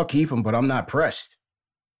 I'll keep him, but I'm not pressed.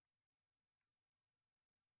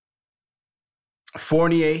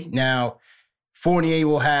 Fournier. Now, Fournier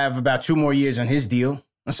will have about 2 more years on his deal.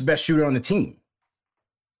 That's the best shooter on the team.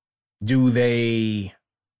 Do they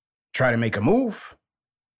try to make a move?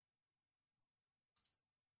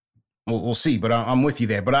 We'll see, but I'm with you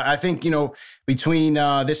there. But I think, between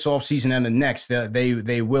this offseason and the next,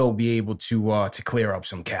 they will be able to clear up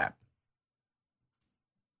some cap.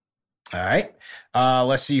 All right.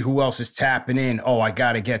 Let's see who else is tapping in. Oh, I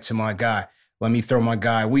got to get to my guy. Let me throw my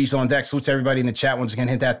guy Weasel on deck. Salute to everybody in the chat. Once again,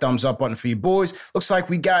 hit that thumbs up button for you boys. Looks like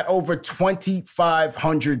we got over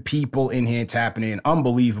 2,500 people in here tapping in.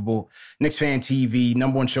 Unbelievable. Knicks Fan TV,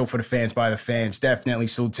 number one show for the fans by the fans. Definitely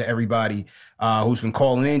salute to everybody who's been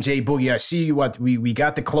calling in. Jay Boogie, I see you. We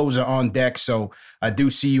got the closer on deck, so I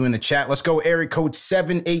do see you in the chat. Let's go area code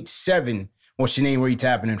 787. What's your name? Where are you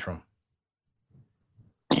tapping in from?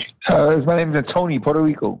 My name is Tony, Puerto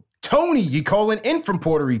Rico. Tony, you calling in from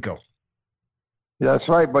Puerto Rico? Yeah, that's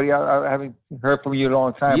right, buddy. I haven't heard from you in a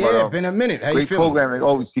long time. Yeah, been a minute. How you feeling? Great program, like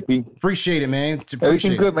always, CP. Appreciate it, man.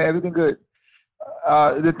 Everything good, man. Everything good.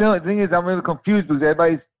 The thing is, I'm really confused because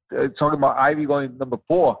everybody's talking about Ivy going number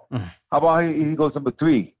 4. How about he goes number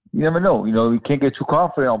 3? You never know. You can't get too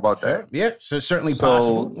confident about that. Yeah, so it's certainly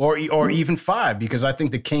possible. Or even 5, because I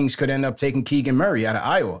think the Kings could end up taking Keegan Murray out of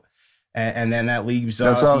Iowa. And then that leaves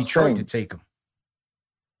Detroit to take him.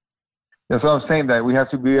 That's what I'm saying, that we have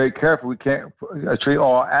to be very careful. We can't trade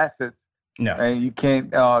all assets. No. And you can't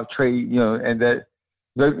trade, and that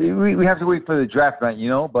we have to wait for the draft night,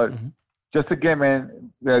 But just again,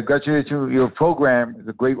 man, congratulations to your program. It's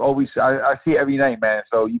a great, always, I see it every night, man.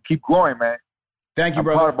 So you keep growing, man. Thank you,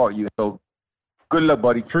 brother. I'm proud about you. So good luck,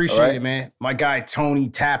 buddy. Appreciate it, man. My guy Tony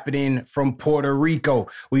tapping in from Puerto Rico.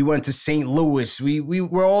 We went to St. Louis. We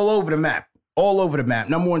were all over the map. All over the map.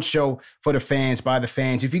 Number one show for the fans, by the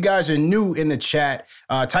fans. If you guys are new in the chat,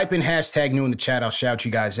 type in hashtag new in the chat. I'll shout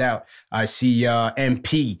you guys out. I see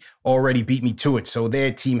MP already beat me to it. So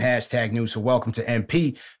their team hashtag new. So welcome to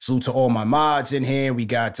MP. Salute to all my mods in here. We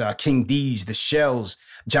got King Deej, The Shells,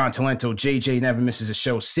 John Talento, JJ never misses a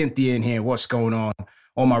show, Cynthia in here. What's going on?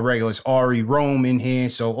 All my regulars, Ari, Rome in here.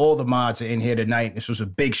 So all the mods are in here tonight. This was a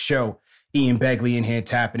big show. Ian Begley in here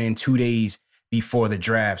tapping in 2 days before the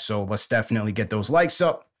draft. So let's definitely get those likes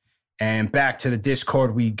up. And back to the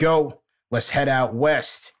Discord we go. Let's head out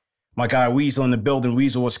west. My guy Weasel in the building.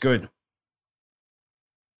 Weasel, what's good?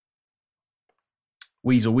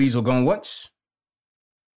 Weasel going once?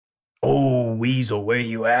 Oh, Weasel, where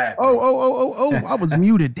you at? Oh, I was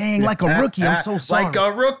muted. Dang, like a rookie. I'm so sorry. Like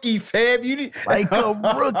a rookie, fam. Like a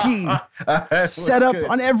rookie. Set up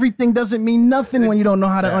on everything doesn't mean nothing when you don't know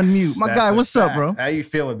how to unmute. My guy, what's up, bro? How you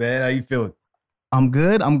feeling, man? How you feeling? I'm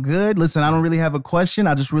good. Listen, I don't really have a question.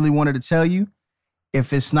 I just really wanted to tell you,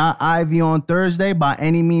 if it's not Ivy on Thursday, by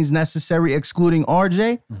any means necessary, excluding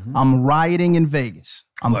RJ, I'm rioting in Vegas.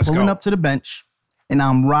 I'm pulling up to the bench, and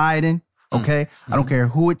I'm rioting, okay? I don't care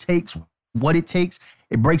who it takes, what it takes.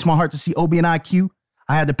 It breaks my heart to see Obi and IQ.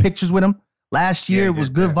 I had the pictures with him. Last year, it was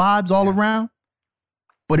good vibes all around.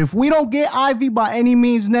 But if we don't get Ivy by any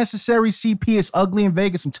means necessary, CP, it's ugly in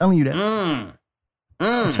Vegas. I'm telling you that.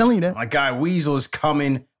 I'm telling you that. My guy Weasel is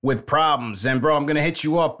coming with problems. And, bro, I'm going to hit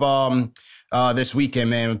you up this weekend,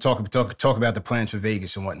 man. We'll talk about the plans for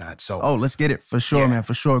Vegas and whatnot. So, let's get it. For sure, man.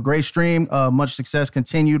 For sure. Great stream. Much success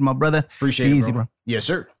continued, my brother. Appreciate it, easy, bro. Yes,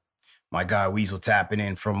 sir. My guy Weasel tapping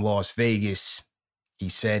in from Las Vegas. He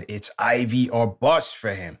said it's Ivy or bust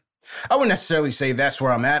for him. I wouldn't necessarily say that's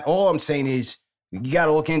where I'm at. All I'm saying is you got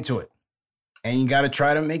to look into it. And you got to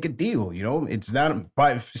try to make a deal, It's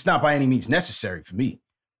not by any means necessary for me.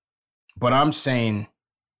 But I'm saying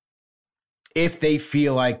if they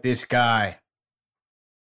feel like this guy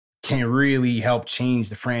can really help change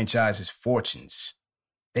the franchise's fortunes,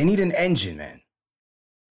 they need an engine, man.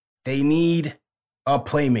 They need a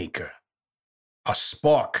playmaker, a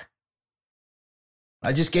spark.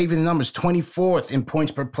 I just gave you the numbers, 24th in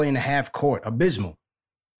points per play in the half court, abysmal.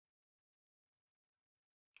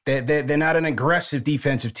 They're not an aggressive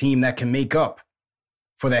defensive team that can make up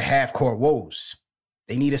for their half-court woes.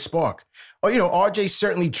 They need a spark. RJ's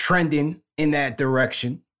certainly trending in that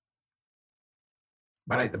direction.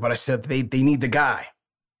 But I said they need the guy.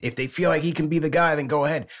 If they feel like he can be the guy, then go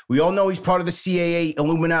ahead. We all know he's part of the CAA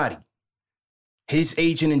Illuminati. His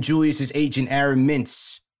agent and Julius's agent, Aaron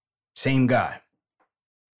Mintz, same guy.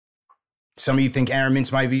 Some of you think Aaron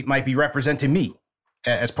Mintz might be representing me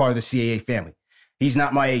as part of the CAA family. He's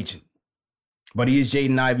not my agent, but he is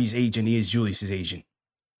Jaden Ivey's agent. He is Julius's agent.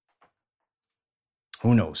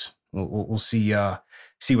 Who knows? We'll see.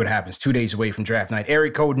 See what happens. 2 days away from draft night.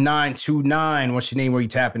 Area code 929. What's your name? Where you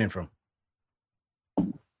tapping in from?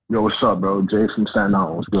 Yo, what's up, bro? Jay from Staten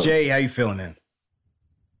Island. What's good? Jay, how you feeling, man?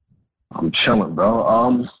 I'm chilling,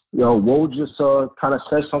 bro. Woj just kind of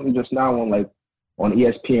said something just now on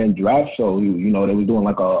ESPN draft show. They were doing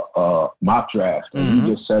like a mock draft, and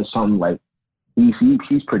he just said something like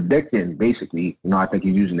he's predicting, basically, I think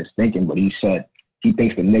he's using his thinking, but he said he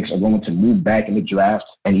thinks the Knicks are going to move back in the draft,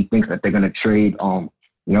 and he thinks that they're going to trade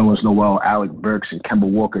Nerlens Noel, Alec Burks, and Kemba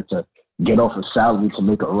Walker to get off a salary to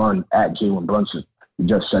make a run at Jalen Brunson. He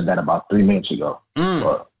just said that about 3 minutes ago.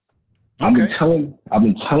 But I've been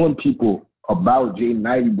telling people about Jaden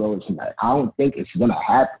Ivey, bro. I don't think it's going to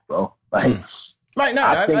happen, bro. Right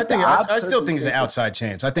now, I still think it's an outside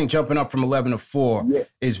chance. I think jumping up from 11 to 4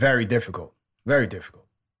 is very difficult. Very difficult.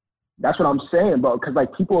 That's what I'm saying, bro. Because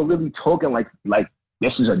people are really talking like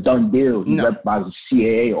this is a done deal. He's rep by the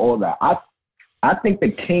CAA, all that. I think the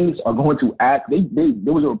Kings are going to act.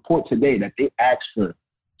 There was a report today that they asked for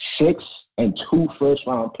 6 and 2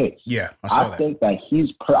 first-round picks. Yeah, I saw that. I think that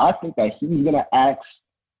he's gonna ask.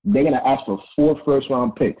 They're gonna ask for 4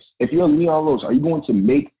 first-round picks. If you're Leon Rose, are you going to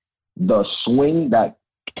make the swing that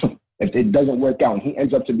if it doesn't work out and he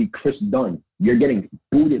ends up to be Chris Dunn, you're getting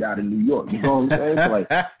booted out of New York? You know what I'm saying?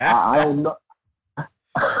 I don't know.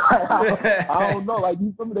 I don't know.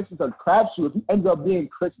 You feel me? This is a crapshoot. If he ends up being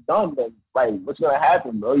Chris Dunn, then what's gonna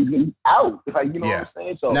happen, bro? He's out. You know what I'm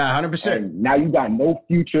saying? So 100%. Now you got no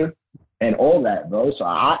future and all that, bro. So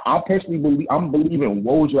I personally I'm believing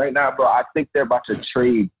Woj right now, bro. I think they're about to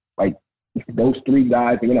trade those 3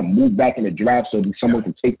 guys. They're gonna move back in the draft so that someone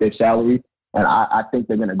can take their salary, and I think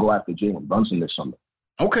they're gonna go after Jalen Brunson this summer.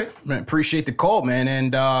 Okay, man. Appreciate the call, man.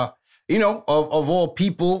 And of all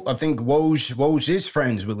people, I think Woj is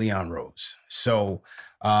friends with Leon Rose. So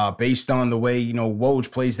based on the way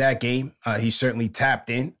Woj plays that game, he's certainly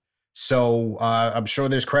tapped in. So I'm sure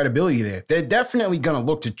there's credibility there. They're definitely going to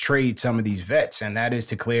look to trade some of these vets, and that is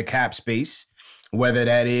to clear cap space. Whether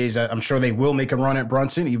that is, I'm sure they will make a run at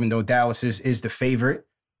Brunson, even though Dallas is the favorite.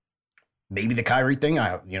 Maybe the Kyrie thing,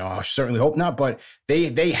 I certainly hope not. But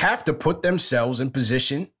they have to put themselves in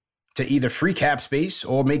position to either free cap space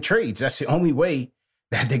or make trades. That's the only way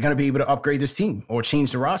that they're going to be able to upgrade this team or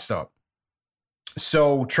change the roster.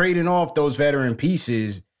 So trading off those veteran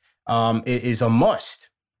pieces is a must,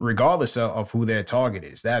 regardless of who their target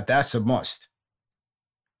is. That's a must.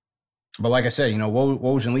 But like I said,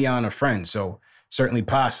 Woj and Leon are friends, so certainly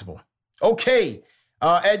possible. Okay,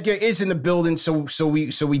 Edgar is in the building, so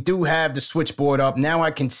we do have the switchboard up. Now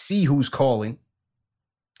I can see who's calling.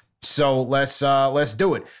 So let's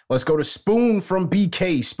do it. Let's go to Spoon from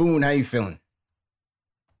BK. Spoon, how you feeling?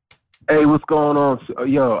 Hey, what's going on?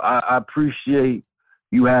 Yo, I appreciate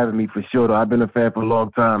you having me for sure, though. I've been a fan for a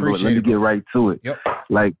long time, but let me get right to it. Yep.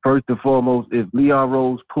 First and foremost, if Leon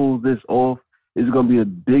Rose pulls this off, it's going to be the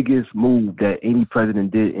biggest move that any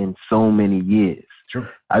president did in so many years. True.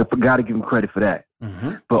 I got to give him credit for that.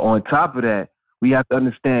 Mm-hmm. But on top of that, we have to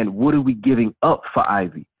understand, what are we giving up for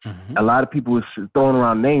Ivy? Mm-hmm. A lot of people are throwing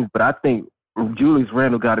around names, but I think Julius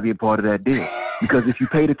Randle got to be a part of that deal. Because if you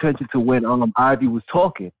paid attention to when Ivy was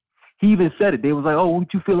talking, he even said it. They was like, oh,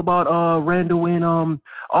 what you feel about Randle and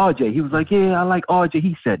RJ? He was like, yeah, I like RJ.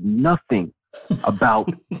 He said nothing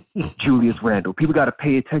about Julius Randle. People got to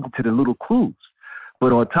pay attention to the little clues.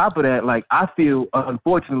 But on top of that, I feel,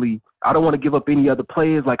 unfortunately, I don't want to give up any other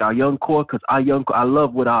players like our young core, because I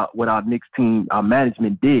love what our Knicks team, our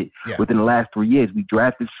management did within the last 3 years. We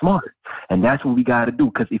drafted smart, and that's what we got to do.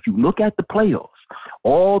 Because if you look at the playoffs,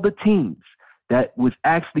 all the teams that was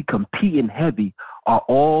actually competing heavy are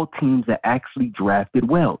all teams that actually drafted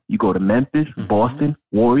well. You go to Memphis, Boston,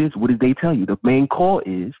 Warriors, what did they tell you? The main call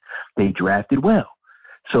is they drafted well.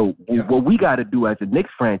 So what we got to do as a Knicks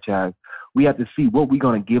franchise, we have to see what we're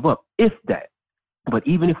going to give up, if that. But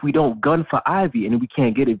even if we don't gun for Ivy and we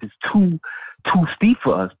can't get it, if it's too steep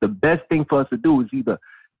for us, the best thing for us to do is either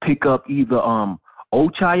pick up Ochai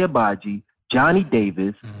Agbaji, Johnny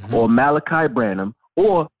Davis, or Malachi Branham,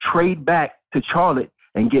 or trade back to Charlotte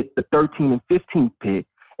and get the 13 and 15th pick,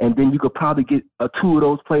 and then you could probably get 2 of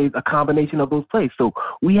those plays, a combination of those plays. So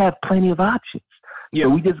we have plenty of options. Yeah. So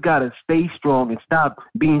we just got to stay strong and stop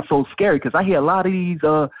being so scary, because I hear a lot of these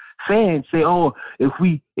fans say, oh, if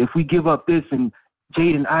we give up this and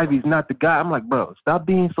Jaden Ivey's not the guy. I'm like, bro, stop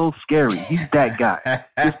being so scary. He's that guy.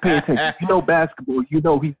 Just pay attention. You know basketball. You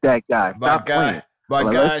know he's that guy. Stop playing. My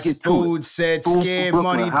guy Spoon said, scared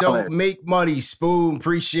money don't make money. Spoon,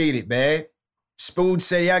 appreciate it, man. Spoon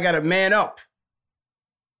said, y'all got to man up.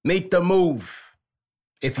 Make the move.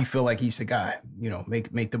 If you feel like he's the guy,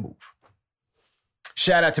 make the move.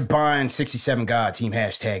 Shout out to Bond67 God, team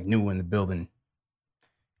hashtag new in the building.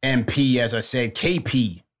 MP, as I said,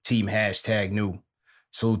 KP, team hashtag new.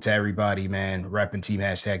 Salute to everybody, man. Repping team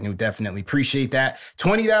hashtag new. Definitely appreciate that.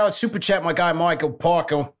 $20 super chat, my guy Michael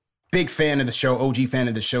Parker. Big fan of the show. OG fan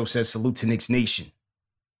of the show, says salute to Knicks Nation.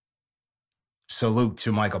 Salute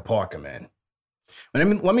to Michael Parker, man. Let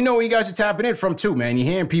me know where you guys are tapping in from too, man.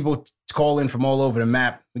 You're hearing people call in from all over the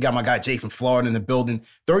map. We got my guy Jay from Florida in the building.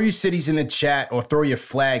 Throw your cities in the chat or throw your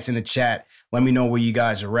flags in the chat. Let me know where you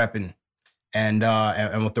guys are repping, and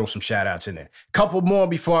we'll throw some shout outs in there. Couple more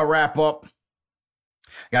before I wrap up.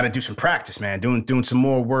 Got to do some practice, man. Doing some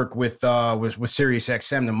more work with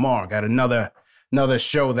SiriusXM tomorrow. Got another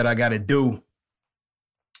show that I got to do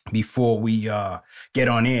before we get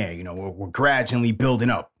on air. You know, we're gradually building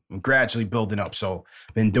up. So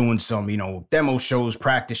been doing some, demo shows,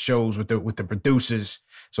 practice shows with the producers.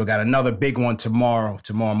 So got another big one tomorrow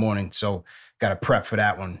morning. So got to prep for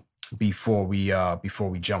that one before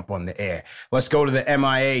we jump on the air. Let's go to the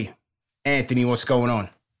MIA. Anthony, what's going on?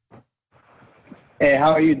 Hey,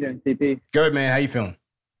 how are you doing, CP? Good, man. How you feeling?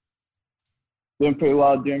 Doing pretty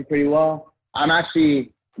well. I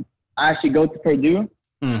actually go to Purdue.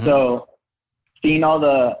 Mm-hmm. So seeing all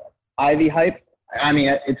the Ivy hype, I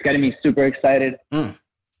mean, it's getting me super excited.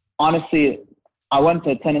 Honestly, I went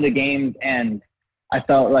to 10 of the games, and I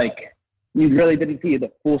felt like you really didn't see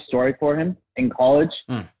the full story for him in college.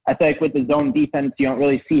 I feel like with the zone defense, you don't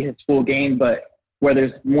really see his full game, but where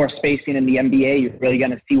there's more spacing in the NBA, you're really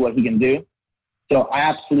going to see what he can do. So I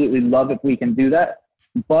absolutely love if we can do that.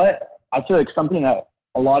 But I feel like something that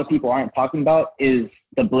a lot of people aren't talking about is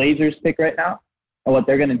the Blazers pick right now and what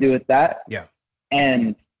they're going to do with that. Yeah.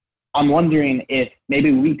 And I'm wondering if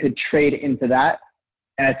maybe we could trade into that.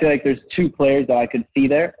 And I feel like there's two players that I could see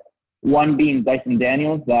there. One being Dyson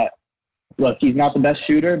Daniels, that, look, he's not the best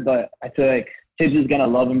shooter, but I feel like Tibbs is going to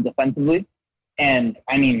love him defensively. And,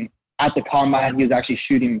 I mean, at the combine, he was actually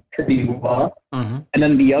shooting pretty well. Mm-hmm. And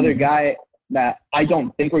then the other guy that I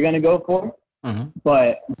don't think we're going to go for,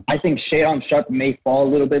 but I think Shadon Sharp may fall a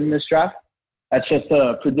little bit in this draft. That's just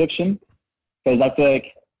a prediction, because I feel like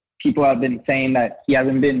people have been saying that he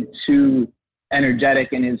hasn't been too energetic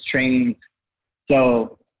in his training.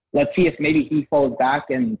 So let's see if maybe he falls back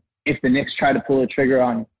and if the Knicks try to pull the trigger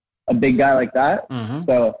on a big guy like that.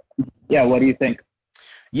 So, yeah, what do you think?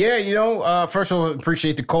 Yeah, first of all,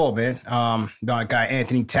 appreciate the call, man. My guy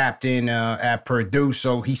Anthony tapped in at Purdue,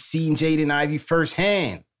 so he's seen Jaden Ivey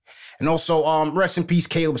firsthand. And also, rest in peace,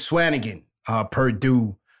 Caleb Swanigan,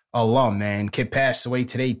 Purdue alum, man. Kid passed away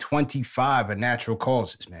today, 25 of natural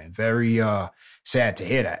causes, man. Very sad to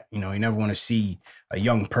hear that. You never want to see a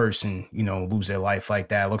young person, lose their life like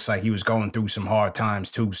that. Looks like he was going through some hard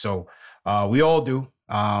times too. So we all do.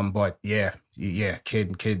 But yeah,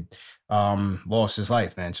 kid lost his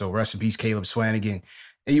life, man. So rest in peace, Caleb Swanigan.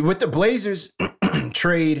 With the Blazers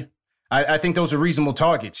trade, I think those are reasonable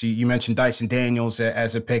targets. You mentioned Dyson Daniels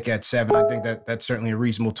as a pick at 7. I think that's certainly a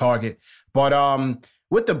reasonable target. But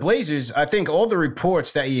with the Blazers, I think all the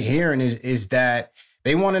reports that you're hearing is that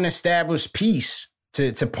they want an established piece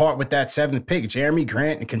to part with that 7th pick. Jeremy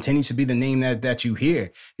Grant continues to be the name that you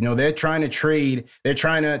hear. They're trying to trade. They're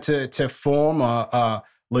trying to form a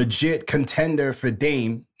legit contender for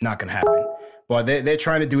Dame. Not going to happen. But they're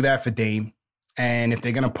trying to do that for Dame. And if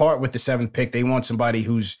they're going to part with the 7th pick, they want somebody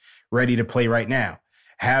who's ready to play right now.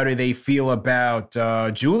 How do they feel about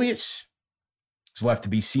Julius? It's left to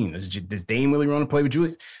be seen. Does Dame really want to play with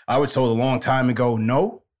Julius? I was told a long time ago,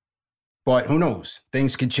 no. But who knows?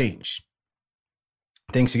 Things could change.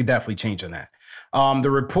 Things could definitely change on that. The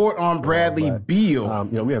report on Bradley Beal.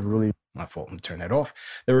 We have really... My fault. Let me turn that off.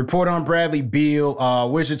 The report on Bradley Beal.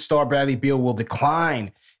 Wizard star Bradley Beal will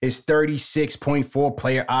decline his $36.4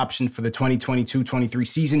 player option for the 2022-23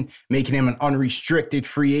 season, making him an unrestricted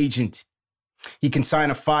free agent. He can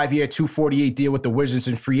sign a 5-year, $248 deal with the Wizards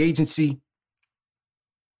in free agency.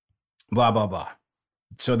 Blah, blah, blah.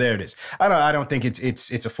 So there it is. I don't think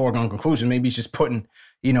it's a foregone conclusion. Maybe he's just putting,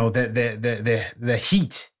 the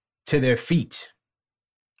heat to their feet,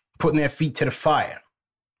 putting their feet to the fire,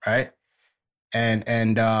 right?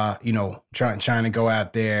 And trying to go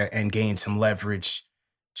out there and gain some leverage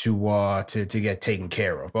to get taken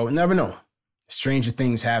care of. But we'll never know. Stranger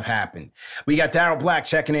things have happened. We got Daryl Black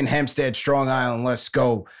checking in, Hempstead, Strong Island. Let's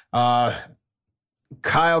go.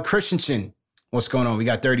 Kyle Christensen. What's going on? We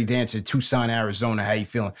got Dirty Dancer, Tucson, Arizona. How you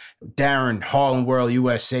feeling? Darren, Harlem World,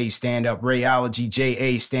 USA, stand up. Rayology,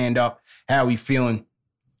 JA, stand up. How we feeling?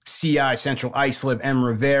 CI, Central Islip, M.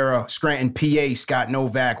 Rivera, Scranton, PA, Scott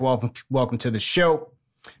Novak. Welcome to the show.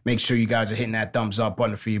 Make sure you guys are hitting that thumbs up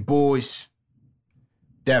button for your boys.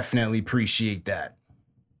 Definitely appreciate that.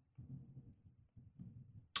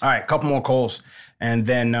 All right, a couple more calls, and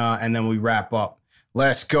then we wrap up.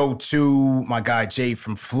 Let's go to my guy Jay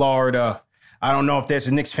from Florida. I don't know if there's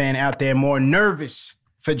a Knicks fan out there more nervous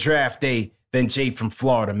for draft day than Jay from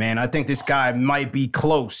Florida, man. I think this guy might be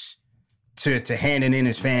close to handing in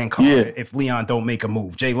his fan card if Leon don't make a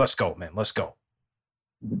move. Jay, let's go, man. Let's go.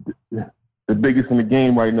 the biggest in the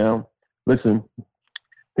game right now. Listen,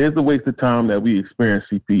 here's the waste of time that we experienced,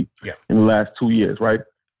 CP, in the last 2 years, right?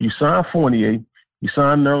 You signed Fournier, you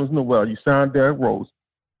signed Nerlens Noel, you signed Derrick Rose.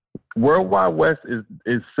 Worldwide West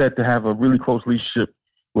is set to have a really close relationship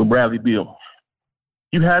with Bradley Beal.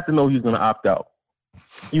 You had to know he's going to opt out.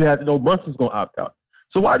 You had to know Brunson's going to opt out.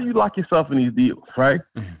 So why do you lock yourself in these deals, right?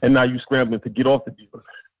 And now you're scrambling to get off the deals.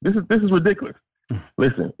 This is ridiculous.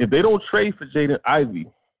 Listen, if they don't trade for Jaden Ivey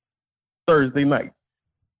Thursday night,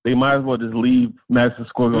 they might as well just leave Madison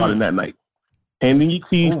Square Garden that night. Hand in your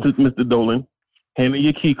keys to Mr. Dolan. Hand in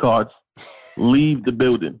your key cards. Leave the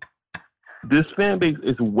building. This fan base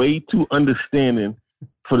is way too understanding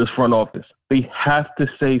for this front office. They have to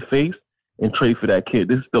save face and trade for that kid.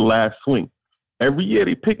 This is the last swing. Every year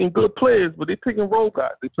they picking good players, but they picking role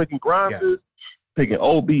guys. They picking Grimes, picking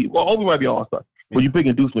OB. Well, OB might be all-star. But you're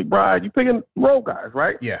picking Deuce McBride. You're picking role guys,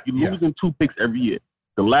 right? Yeah. You're losing 2 picks every year.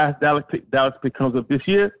 The last Dallas pick comes up this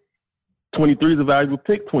year. 23 is a valuable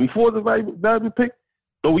pick. 24 is a valuable pick.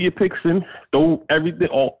 Throw your picks in. Throw everything,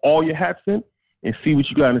 all your hats in, and see what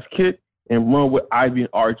you got in this kid, and run with Ivy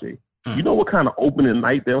and RJ. You know what kind of opening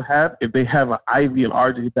night they'll have if they have an Ivy and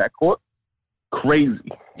RJ backcourt? Crazy.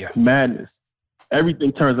 Madness.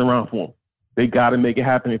 Everything turns around for them. They got to make it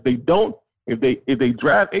happen. If they don't, if they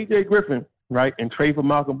draft AJ Griffin, right, and trade for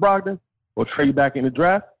Malcolm Brogdon or trade back in the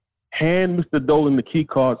draft, hand Mr. Dolan the key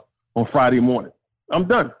cards on Friday morning. I'm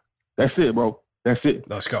done. That's it, bro. That's it.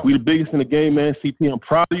 Let's go. We the biggest in the game, man. CP, I'm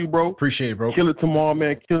proud of you, bro. Appreciate it, bro. Kill it tomorrow,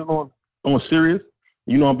 man. Kill it on Sirius.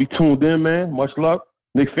 You know, I'll be tuned in, man. Much love.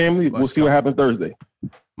 Knicks family, we'll see what happens Thursday.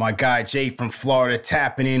 My guy Jay from Florida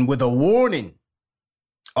tapping in with a warning.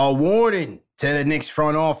 A warning to the Knicks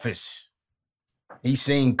front office. He's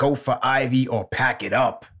saying go for Ivy or pack it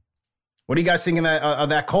up. What are you guys thinking of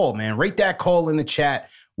that call, man? Rate that call in the chat.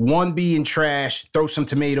 1 being trash, throw some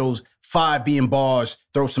tomatoes. 5 being bars,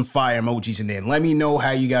 throw some fire emojis in there. Let me know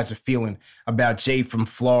how you guys are feeling about Jay from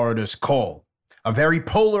Florida's call. A very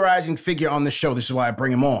polarizing figure on the show. This is why I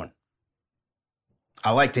bring him on.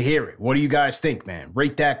 I like to hear it. What do you guys think, man?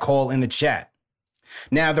 Rate that call in the chat.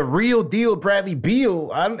 Now, the real deal, Bradley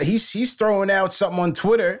Beal, he's throwing out something on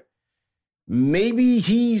Twitter. Maybe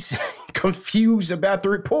he's confused about the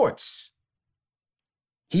reports.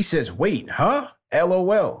 He says, wait, huh?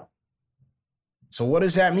 LOL. So what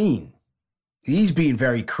does that mean? He's being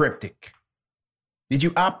very cryptic. Did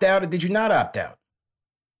you opt out or did you not opt out?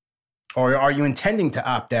 Or are you intending to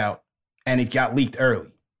opt out and it got leaked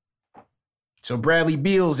early? So Bradley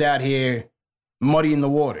Beal's out here muddying the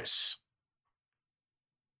waters.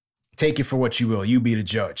 Take it for what you will. You be the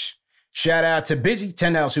judge. Shout out to Busy.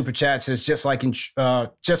 $10 super chat says just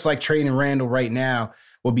like Trey and Randall right now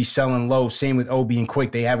will be selling low. Same with Obi and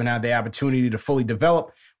Quick. They haven't had the opportunity to fully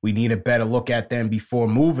develop. We need a better look at them before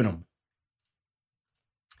moving them.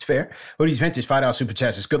 It's fair. Hoodies Vintage, $5 super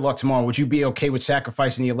chat says good luck tomorrow. Would you be okay with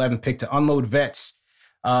sacrificing the 11th pick to unload vets?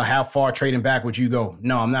 How far trading back would you go?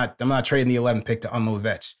 No, I'm not trading the 11th pick to unload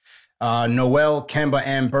vets. Noel, Kemba,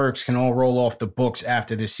 and Burks can all roll off the books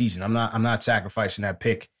after this season. I'm not sacrificing that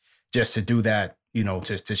pick just to do that, you know,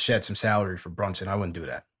 to shed some salary for Brunson. I wouldn't do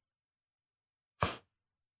that.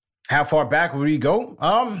 How far back would he go?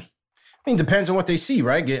 I mean, depends on what they see,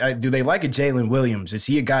 right? Do they like a Jalen Williams? Is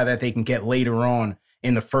he a guy that they can get later on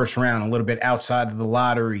in the first round, a little bit outside of the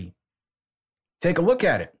lottery? Take a look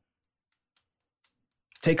at it.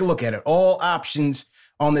 Take a look at it. All options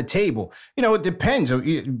on the table. You know, it depends.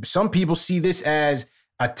 Some people see this as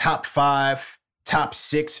a top 5, top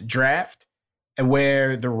 6 draft, and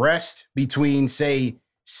where the rest between, say,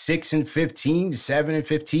 6 and 15, 7 and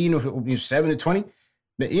 15, or 7 and 20,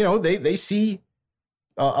 you know, they see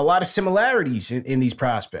a lot of similarities in these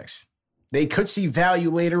prospects. They could see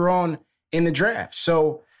value later on in the draft.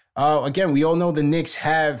 So, again, we all know the Knicks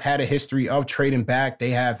have had a history of trading back.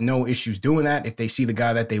 They have no issues doing that if they see the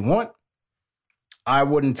guy that they want. I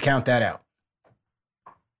wouldn't count that out.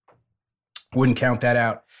 Wouldn't count that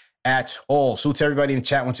out at all. Salute to everybody in the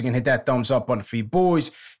chat. Once again, hit that thumbs up button for you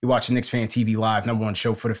boys. You're watching Knicks Fan TV Live, #1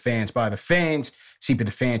 show for the fans by the fans. CP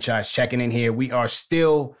the Franchise checking in here. We are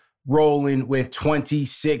still rolling with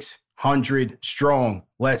 2,600 strong.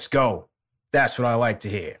 Let's go. That's what I like to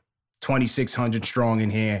hear. 2,600 strong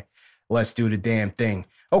in here. Let's do the damn thing.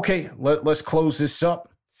 Okay, let's close this up.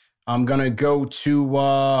 I'm going to go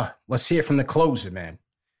to, let's hear from the closer, man.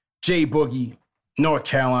 Jay Boogie, North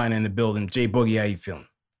Carolina in the building. Jay Boogie, how you feeling?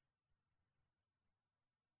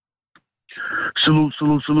 Salute,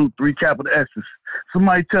 salute, salute. 3 capital S's.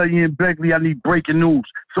 Somebody tell Ian Begley I need breaking news.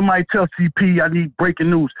 Somebody tell CP I need breaking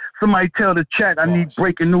news. Somebody tell the chat I need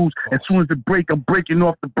breaking news. As soon as the break, I'm breaking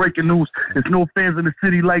off the breaking news. There's no fans in the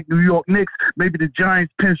city like New York Knicks. Maybe the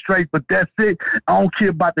Giants pinstripes, but that's it. I don't care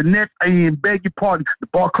about the Nets. I ain't beg your pardon. The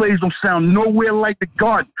Barclays don't sound nowhere like the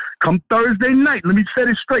Garden. Come Thursday night, let me set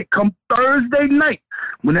it straight. Come Thursday night,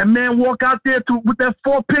 when that man walk out there with that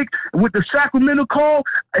 4 pick and with the Sacramento call,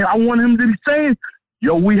 I want him to be saying,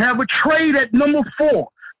 yo, we have a trade at number 4.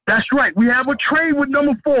 That's right. We have a trade with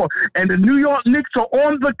number 4, and the New York Knicks are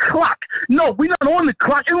on the clock. No, we're not on the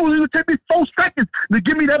clock. It will take me 4 seconds to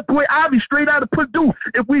give me that boy Ivy straight out of Purdue.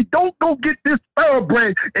 If we don't go get this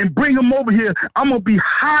thoroughbred and bring him over here, I'm going to be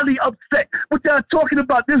highly upset. What y'all talking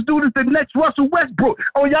about? This dude is the next Russell Westbrook.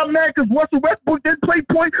 Oh, y'all mad because Russell Westbrook didn't play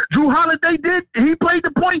point? Drew Holiday did. He played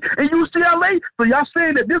the point in UCLA. So y'all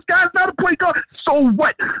saying that this guy's not a point guard? So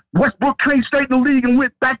what? Westbrook came straight in the league and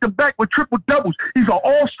went back-to-back with triple-doubles. He's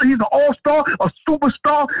an all-star, a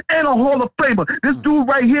superstar, and a Hall of Famer. This dude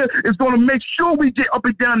right here is going to make sure we get up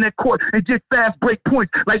and down that court and get fast break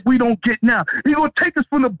points like we don't get now. He's going to take us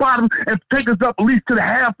from the bottom and take us up at least to the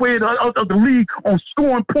halfway of the league on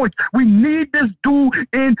scoring points. We need this dude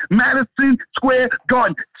in Madison Square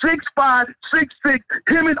Garden. 6'5", 6'6",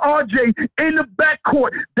 him and RJ in the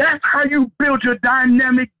backcourt. That's how you build your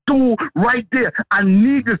dynamic duel right there. I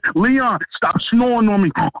need this. Leon, stop snoring on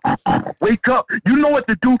me. Wake up. You know what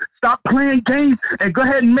to do. Stop playing games and go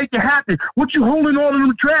ahead and make it happen. What you holding all of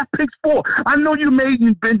them draft picks for? I know you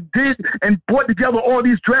did and brought together all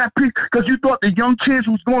these draft picks because you thought the young kids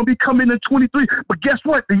was going to be coming in 23. But guess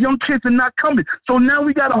what? The young kids are not coming. So now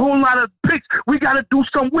we got a whole lot of picks. We got to do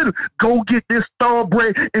something with them. Go get this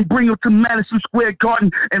thoroughbred and bring them to Madison Square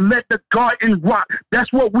Garden and let the Garden rock.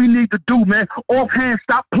 That's what we need to do, man. Offhand,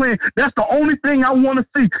 stop playing. That's the only thing I want to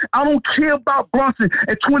see. I don't care about Brunson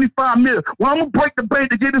at $25 million. Well, I'm going to break the bank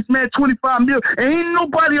to get this man $25 million. And ain't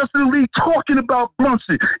nobody else in the league talking about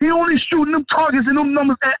Brunson. He only shooting them targets and them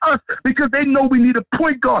numbers at us because they know we need a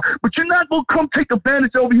point guard. But you're not going to come take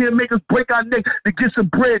advantage over here and make us break our neck to get some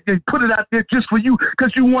bread and put it out there just for you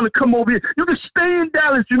because you want to come over here. You can stay in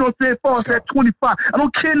Dallas, you know what I'm saying, far as that 25. I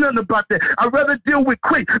don't care nothing about that. I'd rather deal with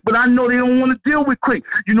Quick, but I know they don't want to deal with Quick.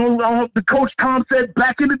 You know, the coach Tom said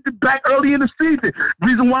back early in the season,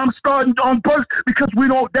 reason why I'm starting on Burks because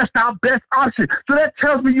that's our best option. So that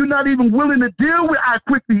tells me you're not even willing to deal with I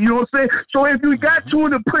quickly, you know what I'm saying? So if you got to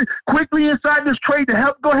and put quickly inside this trade to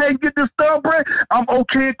help go ahead and get this thoroughbred, I'm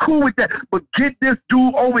okay and cool with that. But get this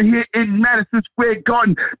dude over here in Madison Square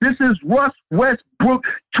Garden. This is Russ Westbrook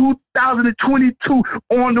 2022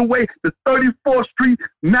 on the way to 34th Street,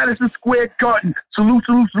 Madison Square Garden. Salute,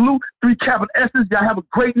 salute, salute. 3 capital S's. Y'all have a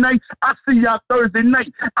great night. I'll see y'all Thursday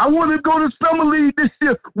night. I want to go to Summer League this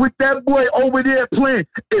year with that boy over there playing.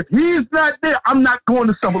 If he's not there, I'm not going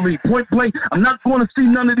to Summer League. Point blank. I'm not going to see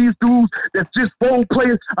none of these dudes that's just role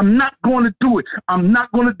players. I'm not going to do it. I'm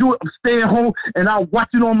not going to do it. I'm staying home and I'll watch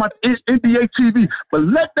it on my NBA TV. But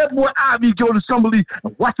let that boy Ivy go to Summer League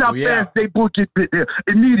and watch how fast they both get bit there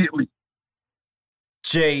immediately.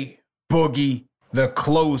 Jay Boogie, the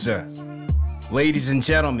closer. Ladies and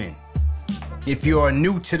gentlemen, if you are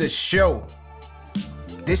new to the show,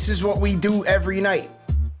 this is what we do every night.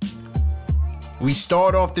 We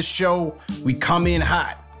start off the show, we come in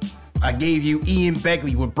hot. I gave you Ian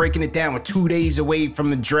Begley. We're breaking it down. We're 2 days away from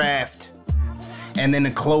the draft. And then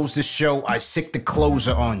to close the show, I sick the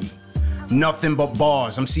closer on you. Nothing but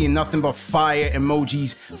bars. I'm seeing nothing but fire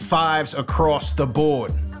emojis, 5s across the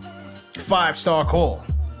board. 5-star call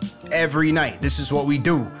every night. This is what we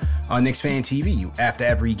do on Knicks Fan TV. After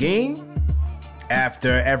every game,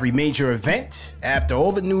 after every major event, after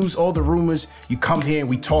all the news, all the rumors, you come here and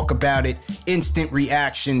we talk about it. Instant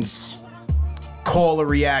reactions, caller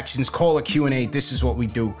reactions, caller Q&A. This is what we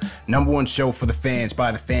do. Number one show for the fans,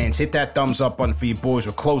 by the fans. Hit that thumbs up button for you boys.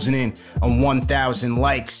 We're closing in on 1,000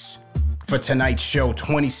 likes for tonight's show.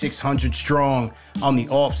 2,600 strong on the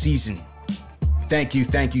off season. Thank you,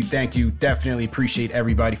 thank you, thank you. Definitely appreciate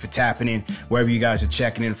everybody for tapping in wherever you guys are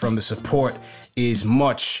checking in from. The support is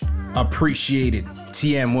much appreciated.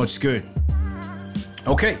 TM, what's good?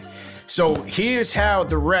 Okay, so here's how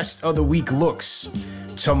the rest of the week looks.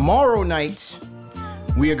 Tomorrow night,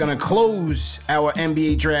 we are going to close our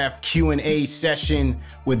NBA Draft Q&A session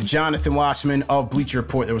with Jonathan Wasserman of Bleacher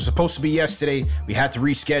Report. It was supposed to be yesterday. We had to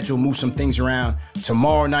reschedule, move some things around.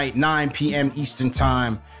 Tomorrow night, 9 p.m. Eastern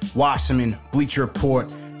Time, Wasserman, Bleacher Report,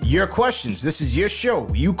 your questions. This is your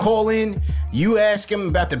show. You call in, you ask them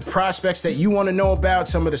about the prospects that you want to know about,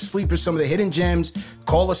 some of the sleepers, some of the hidden gems.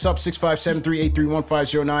 Call us up,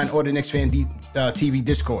 657-383-1509, or the Knicks Fan TV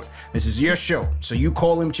Discord. This is your show, so you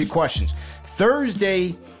call in with your questions.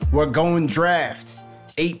 Thursday, we're going draft.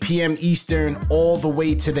 8 p.m. Eastern, all the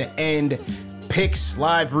way to the end. Picks,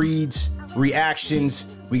 live reads, reactions.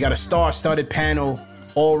 We got a star-studded panel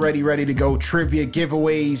already ready to go. Trivia,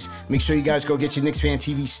 giveaways. Make sure you guys go get your Knicks Fan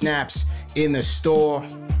TV snaps in the store.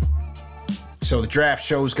 So the draft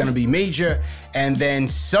show is going to be major. And then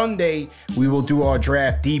Sunday, we will do our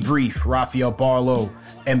draft debrief. Rafael Barlow,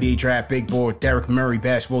 NBA Draft Big Board, Derek Murray,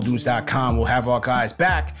 BasketballNews.com. We'll have our guys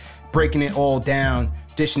back, breaking it all down,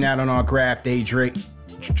 dishing out on our draft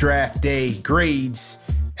day grades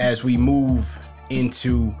as we move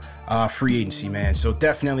into free agency, man. So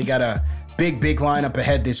definitely got a big lineup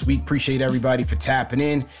ahead this week. Appreciate everybody for tapping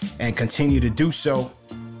in and continue to do so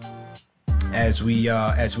as we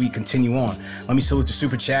continue on. Let me salute the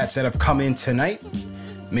super chats that have come in tonight.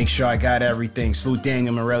 Make sure I got everything. Salute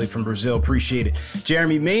Daniel Morelli from Brazil. Appreciate it.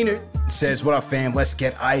 Jeremy Maynard says, what up, fam? Let's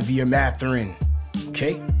get Ivy or Mathurin.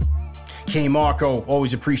 Okay. K. Marco,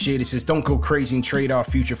 always appreciate it. Says, don't go crazy and trade our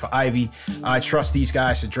future for Ivy. I trust these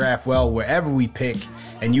guys to draft well wherever we pick,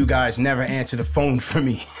 and you guys never answer the phone for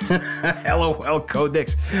me. LOL,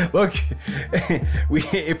 Codex. Look,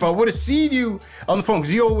 if I would have seen you on the phone,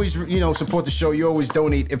 because you always, support the show, you always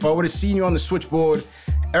donate. If I would have seen you on the switchboard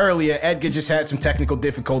earlier, Edgar just had some technical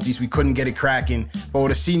difficulties. We couldn't get it cracking. If I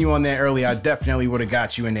would have seen you on there earlier, I definitely would have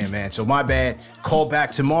got you in there, man. So my bad. Call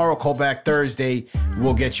back tomorrow, call back Thursday.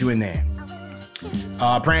 We'll get you in there.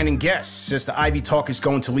 Brandon Guest says the Ivy talk is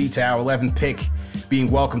going to lead to our 11th pick being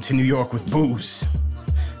welcomed to New York with booze.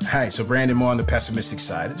 All right, so Brandon more on the pessimistic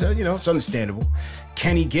side. It's understandable.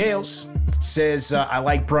 Kenny Gales says, I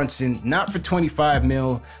like Brunson, not for 25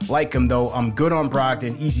 mil. Like him, though. I'm good on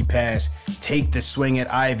Brogdon. Easy pass. Take the swing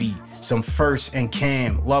at Ivy. Some first and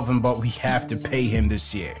Cam. Love him, but we have to pay him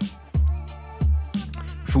this year.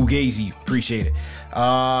 Fugazi, appreciate it.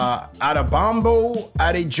 Adabambo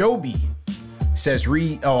Adejobi says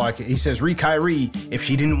he says Kyrie, if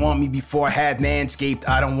she didn't want me before I had Manscaped,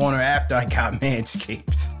 I don't want her after I got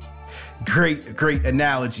Manscaped. Great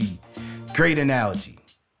analogy. Great analogy.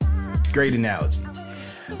 All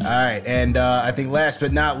right, and I think last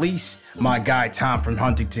but not least, my guy Tom from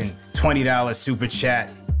Huntington, $20 super chat.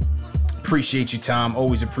 Appreciate you, Tom.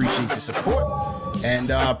 Always appreciate the support.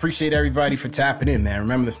 And appreciate everybody for tapping in, man.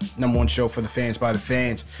 Remember, the number one show for the fans by the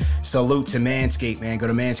fans. Salute to Manscaped, man. Go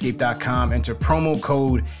to manscaped.com. Enter promo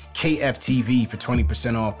code KFTV for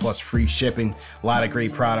 20% off plus free shipping. A lot of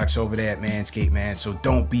great products over there at Manscaped, man. So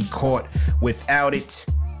don't be caught without it.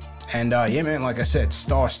 And yeah, man, like I said,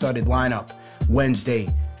 star-studded lineup.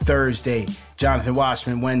 Wednesday, Thursday. Jonathan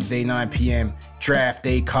Washman, Wednesday, 9 p.m. Draft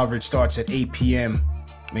day coverage starts at 8 p.m.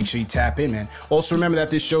 Make sure you tap in, man. Also, remember that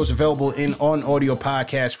this show is available on audio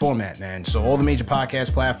podcast format, man. So all the major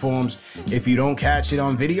podcast platforms, if you don't catch it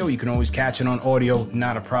on video, you can always catch it on audio.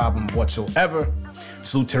 Not a problem whatsoever.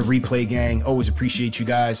 Salute to the replay gang. Always appreciate you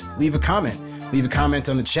guys. Leave a comment. Leave a comment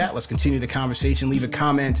on the chat. Let's continue the conversation. Leave a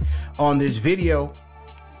comment on this video.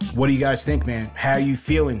 What do you guys think, man? How are you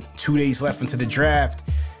feeling? 2 days left into the draft.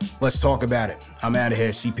 Let's talk about it. I'm out of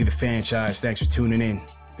here. CP the Franchise. Thanks for tuning in.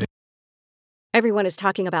 Everyone is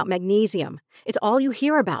talking about magnesium. It's all you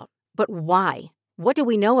hear about. But why? What do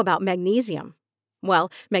we know about magnesium? Well,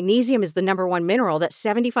 magnesium is the number one mineral that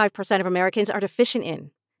 75% of Americans are deficient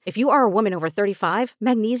in. If you are a woman over 35,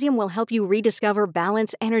 magnesium will help you rediscover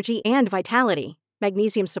balance, energy, and vitality.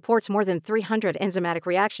 Magnesium supports more than 300 enzymatic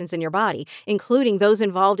reactions in your body, including those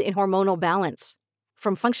involved in hormonal balance.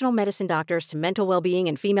 From functional medicine doctors to mental well-being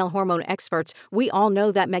and female hormone experts, we all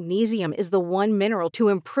know that magnesium is the one mineral to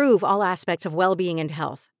improve all aspects of well-being and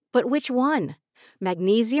health. But which one?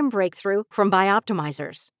 Magnesium Breakthrough from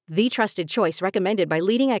Bioptimizers, the trusted choice recommended by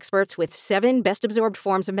leading experts with 7 best-absorbed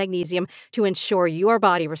forms of magnesium to ensure your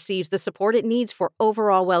body receives the support it needs for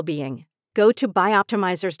overall well-being. Go to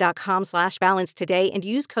bioptimizers.com/balance today and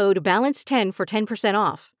use code BALANCE10 for 10%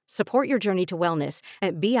 off. Support your journey to wellness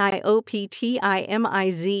at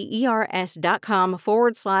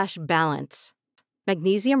bioptimizers.com/balance.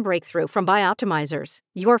 Magnesium Breakthrough from Bioptimizers,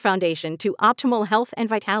 your foundation to optimal health and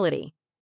vitality.